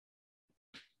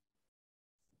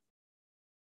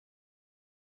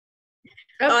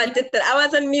 Oh, I did that. I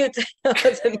was on mute.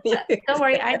 Don't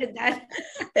worry, I did that.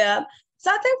 Yeah. So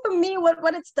I think for me,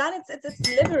 what it's done,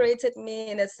 it's liberated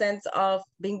me in a sense of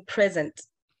being present.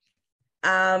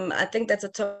 I think that's a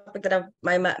topic that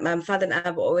my father and I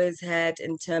have always had,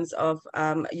 in terms of,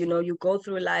 you go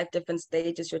through life, different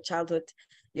stages, your childhood,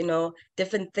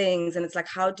 different things. And it's like,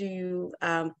 how do you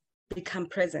become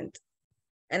present?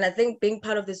 And I think being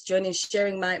part of this journey,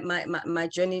 sharing my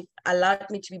journey, allowed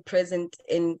me to be present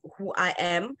in who I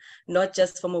am, not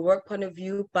just from a work point of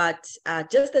view, but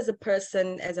just as a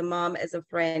person, as a mom, as a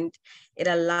friend. It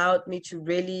allowed me to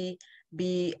really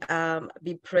be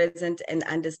present and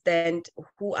understand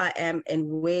who I am and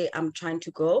where I'm trying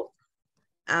to go.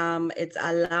 It's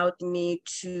allowed me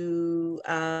to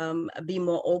be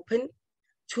more open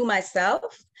to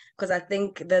myself, because I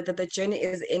think the journey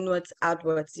is inwards,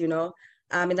 outwards,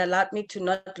 it allowed me to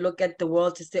not look at the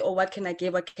world to say, oh, what can I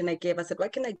give? What can I give? I said,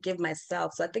 what can I give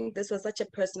myself? So I think this was such a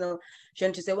personal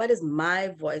journey to say, what is my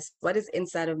voice? What is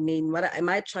inside of me? What am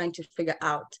I trying to figure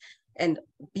out? and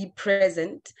be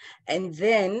present, and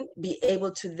then be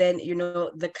able to then, you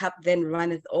know, the cup then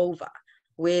runneth over,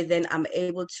 where then I'm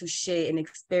able to share and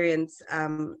experience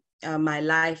my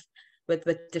life with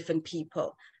different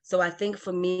people. So I think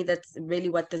for me, that's really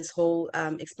what this whole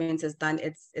experience has done.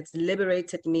 It's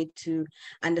liberated me to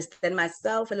understand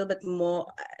myself a little bit more,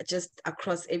 just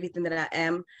across everything that I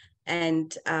am,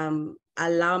 and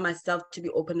allow myself to be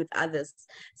open with others.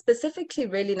 Specifically,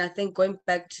 really, and I think going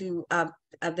back to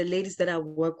the ladies that I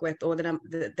work with, or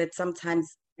that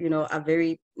sometimes, you know, are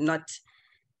very not,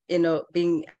 you know,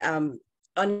 being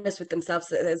honest with themselves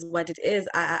as what it is.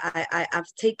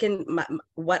 I've taken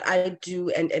what I do,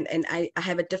 and I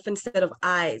have a different set of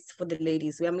eyes for the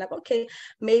ladies, where I'm like, okay,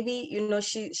 maybe, you know,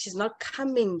 she's not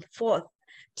coming forth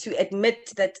to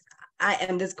admit that I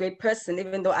am this great person,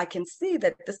 even though I can see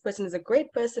that this person is a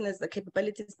great person, has the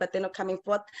capabilities, but they're not coming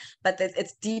forth. But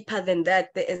it's deeper than that.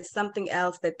 There is something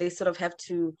else that they sort of have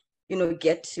to, you know,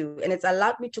 get to. And it's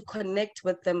allowed me to connect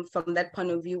with them from that point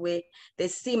of view, where they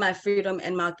see my freedom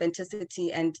and my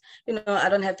authenticity. And, you know, I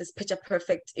don't have this picture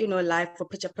perfect, you know, life or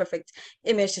picture perfect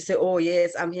image to say, oh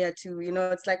yes, I'm here to, you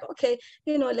know, it's like, okay,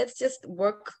 you know, let's just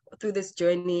work through this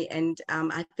journey. And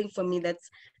I think for me, that's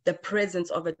the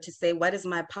presence of it, to say, what is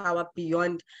my power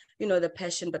beyond, you know, the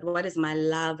passion, but what is my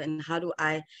love, and how do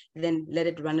I then let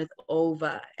it run it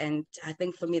over? And I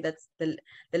think for me, that's the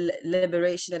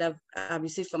liberation that I've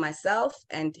received for myself,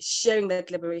 and sharing that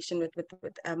liberation with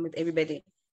everybody.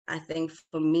 I think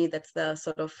for me, that's the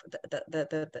sort of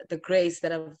the grace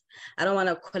that I don't want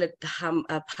to call it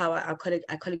power. I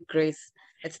call it grace.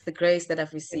 It's the grace that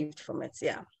I've received from it.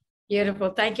 Yeah. Beautiful.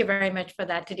 Thank you very much for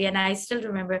that, Tidi. And I still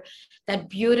remember that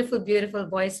beautiful, beautiful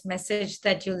voice message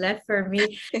that you left for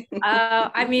me.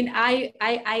 I mean,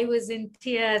 I was in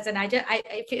tears, and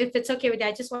if it's okay with you,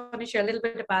 I just want to share a little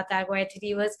bit about that, where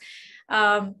Tidi was,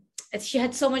 she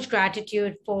had so much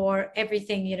gratitude for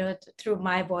everything, you know, through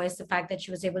my voice, the fact that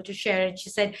she was able to share. And she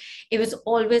said it was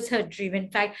always her dream. In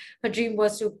fact, her dream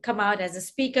was to come out as a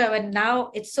speaker. And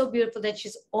now it's so beautiful that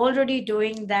she's already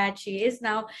doing that. She is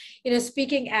now, you know,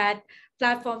 speaking at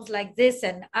platforms like this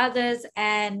and others.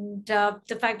 And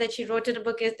the fact that she wrote in a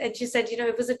book, and she said, you know,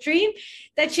 it was a dream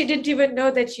that she didn't even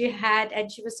know that she had. And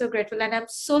she was so grateful. And I'm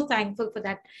so thankful for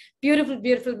that beautiful,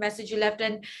 beautiful message you left.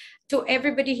 And to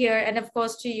everybody here, and of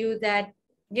course to you, that,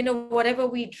 you know, whatever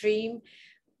we dream,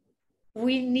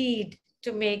 we need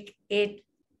to make it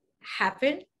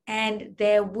happen. And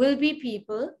there will be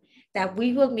people that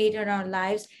we will meet in our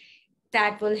lives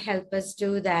that will help us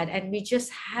do that. And we just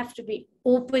have to be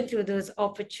open to those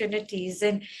opportunities,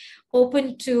 and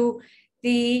open to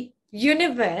the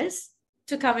universe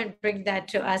to come and bring that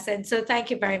to us. And so thank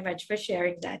you very much for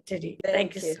sharing that today.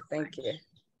 Thank you so much. Thank you.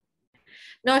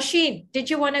 Nausheen, did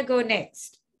you want to go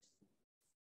next?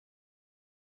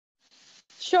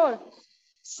 Sure.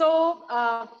 So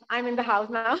I'm in the house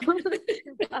now.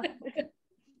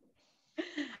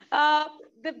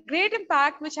 The great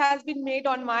impact which has been made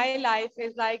on my life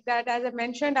is like that, as I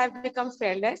mentioned, I've become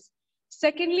fearless.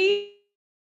 Secondly,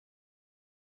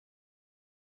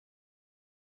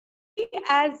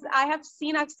 as I have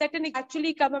seen, I've set an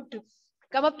actually come up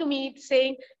to me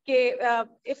saying, okay,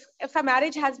 if a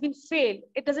marriage has been failed,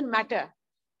 it doesn't matter.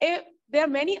 There are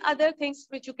many other things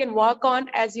which you can work on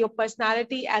as your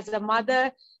personality, as a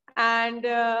mother. And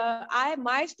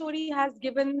my story has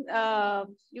given,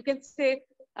 you can say,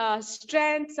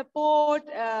 strength, support,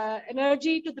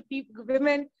 energy to the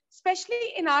women,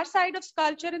 especially in our side of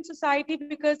culture and society,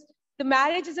 because the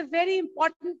marriage is a very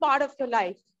important part of your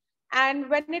life. And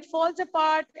when it falls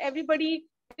apart, everybody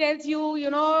tells you, you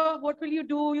know, what will you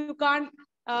do? You can't,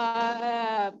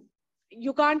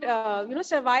 you know,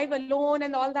 survive alone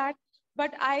and all that.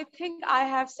 But I think I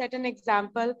have set an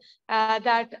example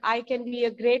that I can be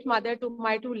a great mother to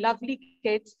my two lovely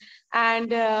kids,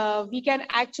 and we can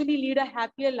actually lead a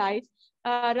happier life.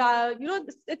 You know,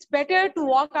 it's better to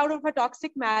walk out of a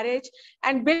toxic marriage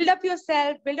and build up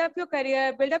yourself, build up your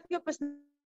career, build up your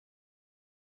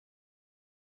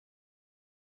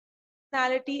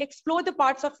personality, explore the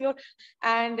parts of your,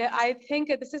 and I think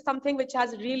this is something which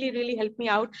has really, really helped me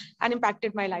out and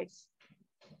impacted my life.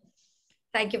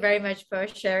 Thank you very much for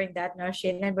sharing that,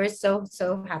 Nausheen, and we're so,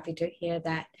 so happy to hear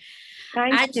that.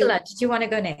 Thank Angela, you. did you want to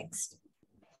go next?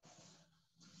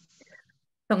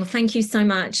 Oh, thank you so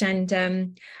much. And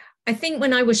I think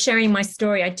when I was sharing my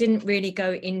story, I didn't really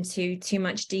go into too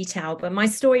much detail, but my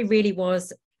story really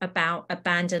was about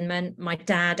abandonment. My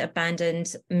dad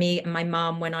abandoned me and my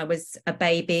mum when I was a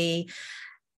baby.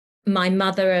 My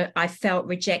mother, I felt,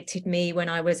 rejected me when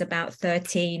I was about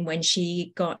 13, when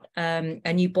she got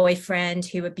a new boyfriend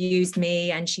who abused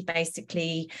me, and she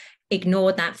basically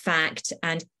ignored that fact,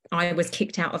 and I was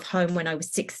kicked out of home when I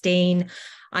was 16.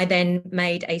 I then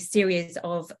made a series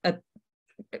of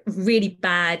really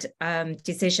bad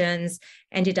decisions,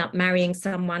 ended up marrying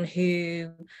someone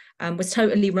who was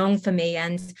totally wrong for me.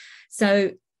 And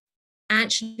so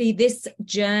actually this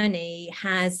journey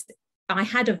I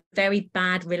had a very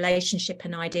bad relationship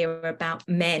and idea about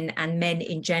men and men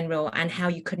in general, and how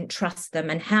you couldn't trust them,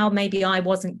 and how maybe I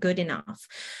wasn't good enough.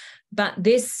 But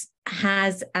this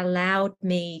has allowed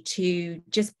me to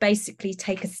just basically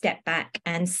take a step back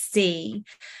and see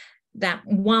that,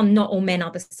 one, not all men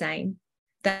are the same,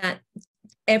 that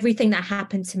everything that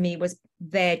happened to me was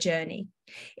their journey.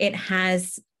 It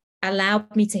has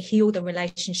allowed me to heal the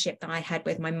relationship that I had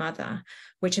with my mother,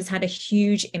 which has had a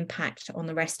huge impact on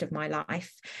the rest of my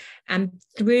life. And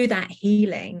through that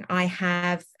healing, I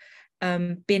have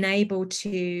been able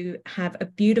to have a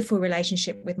beautiful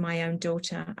relationship with my own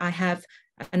daughter. I have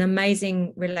an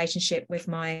amazing relationship with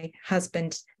my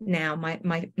husband now.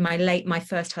 My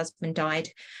first husband died,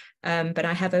 but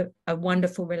I have a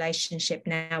wonderful relationship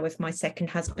now with my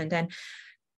second husband. And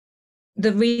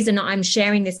the reason I'm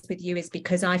sharing this with you is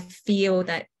because I feel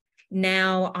that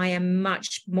now I am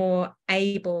much more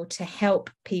able to help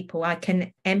people. I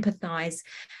can empathize.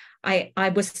 I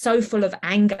was so full of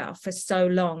anger for so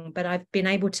long, but I've been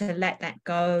able to let that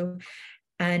go.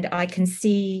 And I can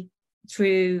see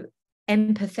through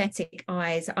empathetic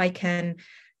eyes, I can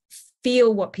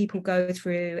feel what people go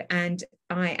through, and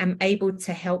I am able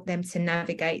to help them to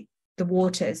navigate the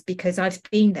waters because I've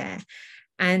been there.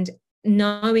 And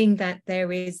knowing that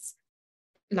there is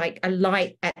like a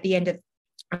light at the end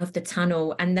of the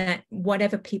tunnel, and that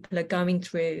whatever people are going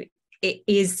through, it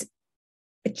is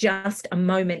just a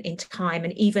moment in time.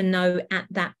 And even though at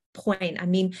that point, I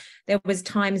mean, there was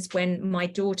times when my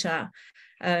daughter,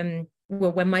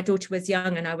 when my daughter was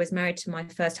young and I was married to my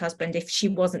first husband, if she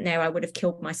wasn't there, I would have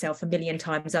killed myself a million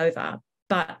times over.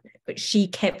 But she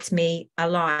kept me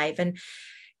alive. And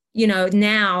you know,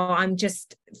 now I'm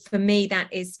just, for me,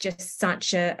 that is just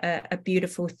such a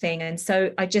beautiful thing. And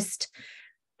so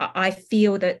I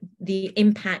feel that the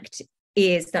impact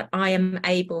is that I am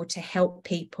able to help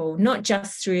people, not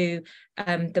just through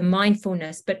the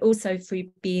mindfulness, but also through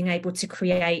being able to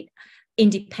create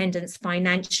independence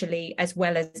financially as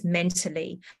well as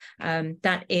mentally.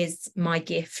 That is my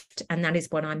gift, and that is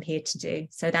what I'm here to do.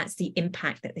 So that's the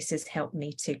impact that this has helped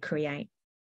me to create.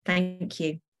 Thank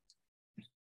you.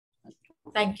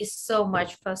 Thank you so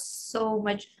much for so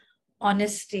much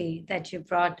honesty that you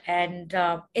brought. And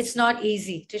it's not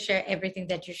easy to share everything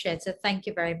that you shared. So thank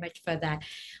you very much for that.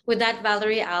 With that,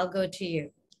 Valerie, I'll go to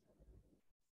you.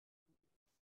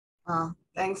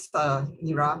 Thanks,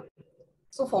 Nira.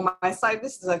 So for my side,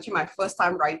 this is actually my first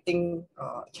time writing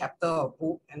a chapter or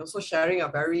book, and also sharing a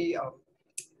very,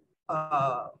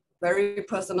 very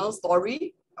personal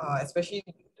story, especially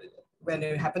when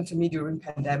it happened to me during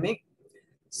pandemic.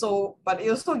 So, but it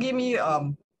also gave me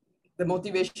the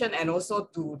motivation and also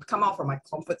to come out from my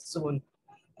comfort zone.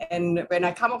 And when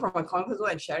I come out from my comfort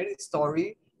zone and sharing this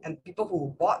story, and people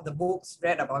who bought the books,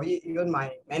 read about it, even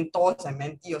my mentors and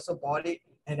mentee also bought it,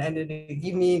 and then they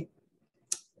give me,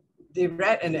 they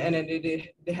read and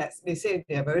they say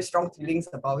they have very strong feelings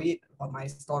about it, about my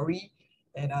story,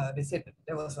 and they said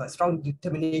there was a strong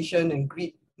determination and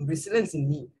grit and resilience in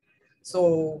me.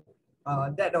 So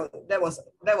that was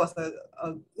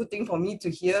a good thing for me to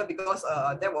hear, because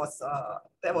that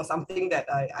was something that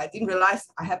I didn't realize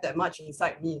I have that much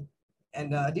inside me,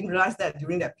 and I didn't realize that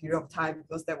during that period of time,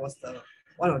 because that was the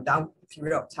one of the down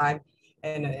period of time,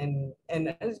 and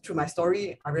through my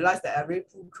story I realized that I really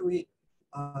pulled through it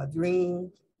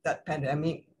during that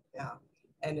pandemic. Yeah,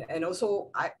 and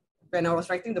also when I was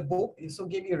writing the book, it also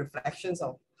gave me reflections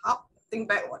of how think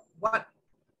back what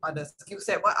are the skill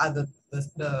set, what are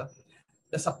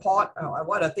the support,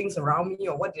 what are things around me,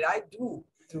 or what did I do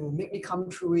to make me come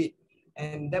through it.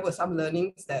 And there were some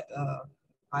learnings that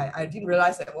I didn't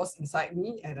realize that was inside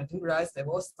me, and I didn't realize there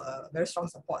was a very strong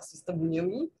support system near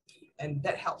me, and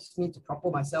that helps me to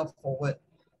propel myself forward.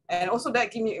 And also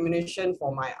that gave me ammunition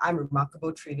for my I'm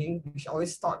Remarkable training, which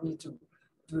always taught me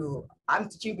I'm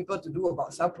teaching people to do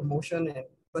about self-promotion and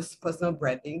personal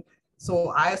branding. So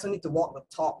I also need to walk the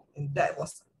talk, and that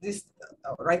was this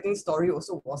writing story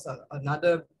also was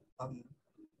another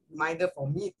reminder for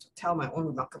me to tell my own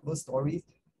remarkable stories,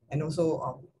 and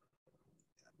also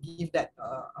give that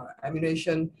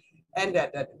ammunition and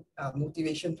that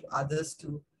motivation to others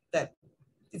that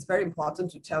it's very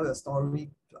important to tell your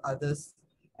story to others.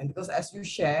 And because as you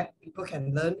share, people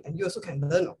can learn, and you also can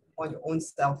learn on your own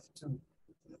self too.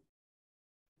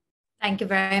 Thank you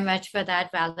very much for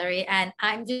that, Valerie. And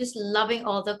I'm just loving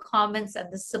all the comments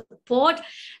and the support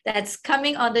that's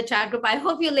coming on the chat group. I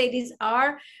hope you ladies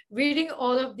are reading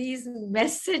all of these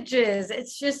messages.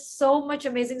 It's just so much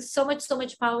amazing, so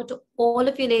much power to all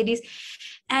of you ladies.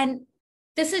 And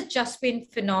this has just been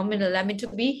phenomenal. I mean, to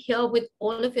be here with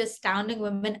all of you astounding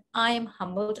women, I am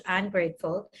humbled and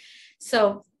grateful.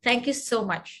 So thank you so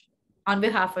much. On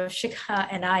behalf of Shikha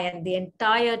and I and the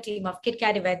entire team of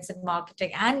KitKat Events and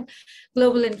Marketing and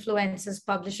Global Influencers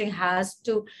Publishing has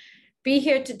to be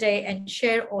here today and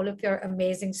share all of your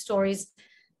amazing stories.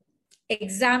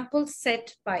 Examples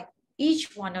set by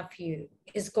each one of you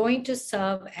is going to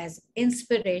serve as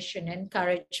inspiration,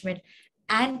 encouragement,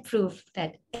 and proof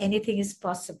that anything is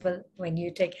possible when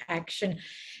you take action.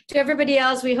 To everybody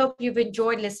else, we hope you've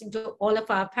enjoyed listening to all of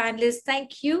our panelists.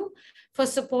 Thank you for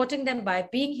supporting them by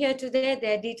being here today.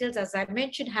 Their details, as I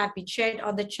mentioned, have been shared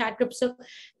on the chat group. So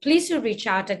please do reach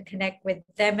out and connect with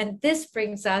them. And this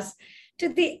brings us to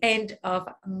the end of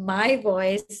My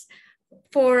Voice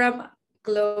Forum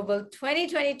Global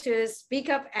 2022. Speak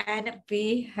up and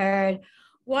be heard.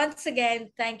 Once again,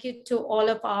 thank you to all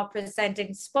of our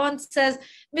presenting sponsors,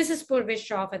 Mrs. Purvi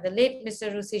Shroff and the late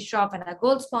Mr. Rusi Shroff, and our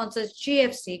gold sponsors,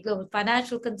 GFC, Global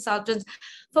Financial Consultants,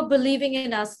 for believing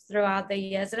in us throughout the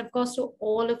years. And of course, to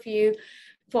all of you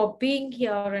for being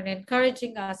here and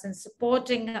encouraging us and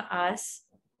supporting us.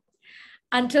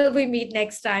 Until we meet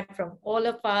next time, from all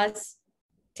of us,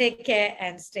 take care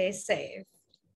and stay safe.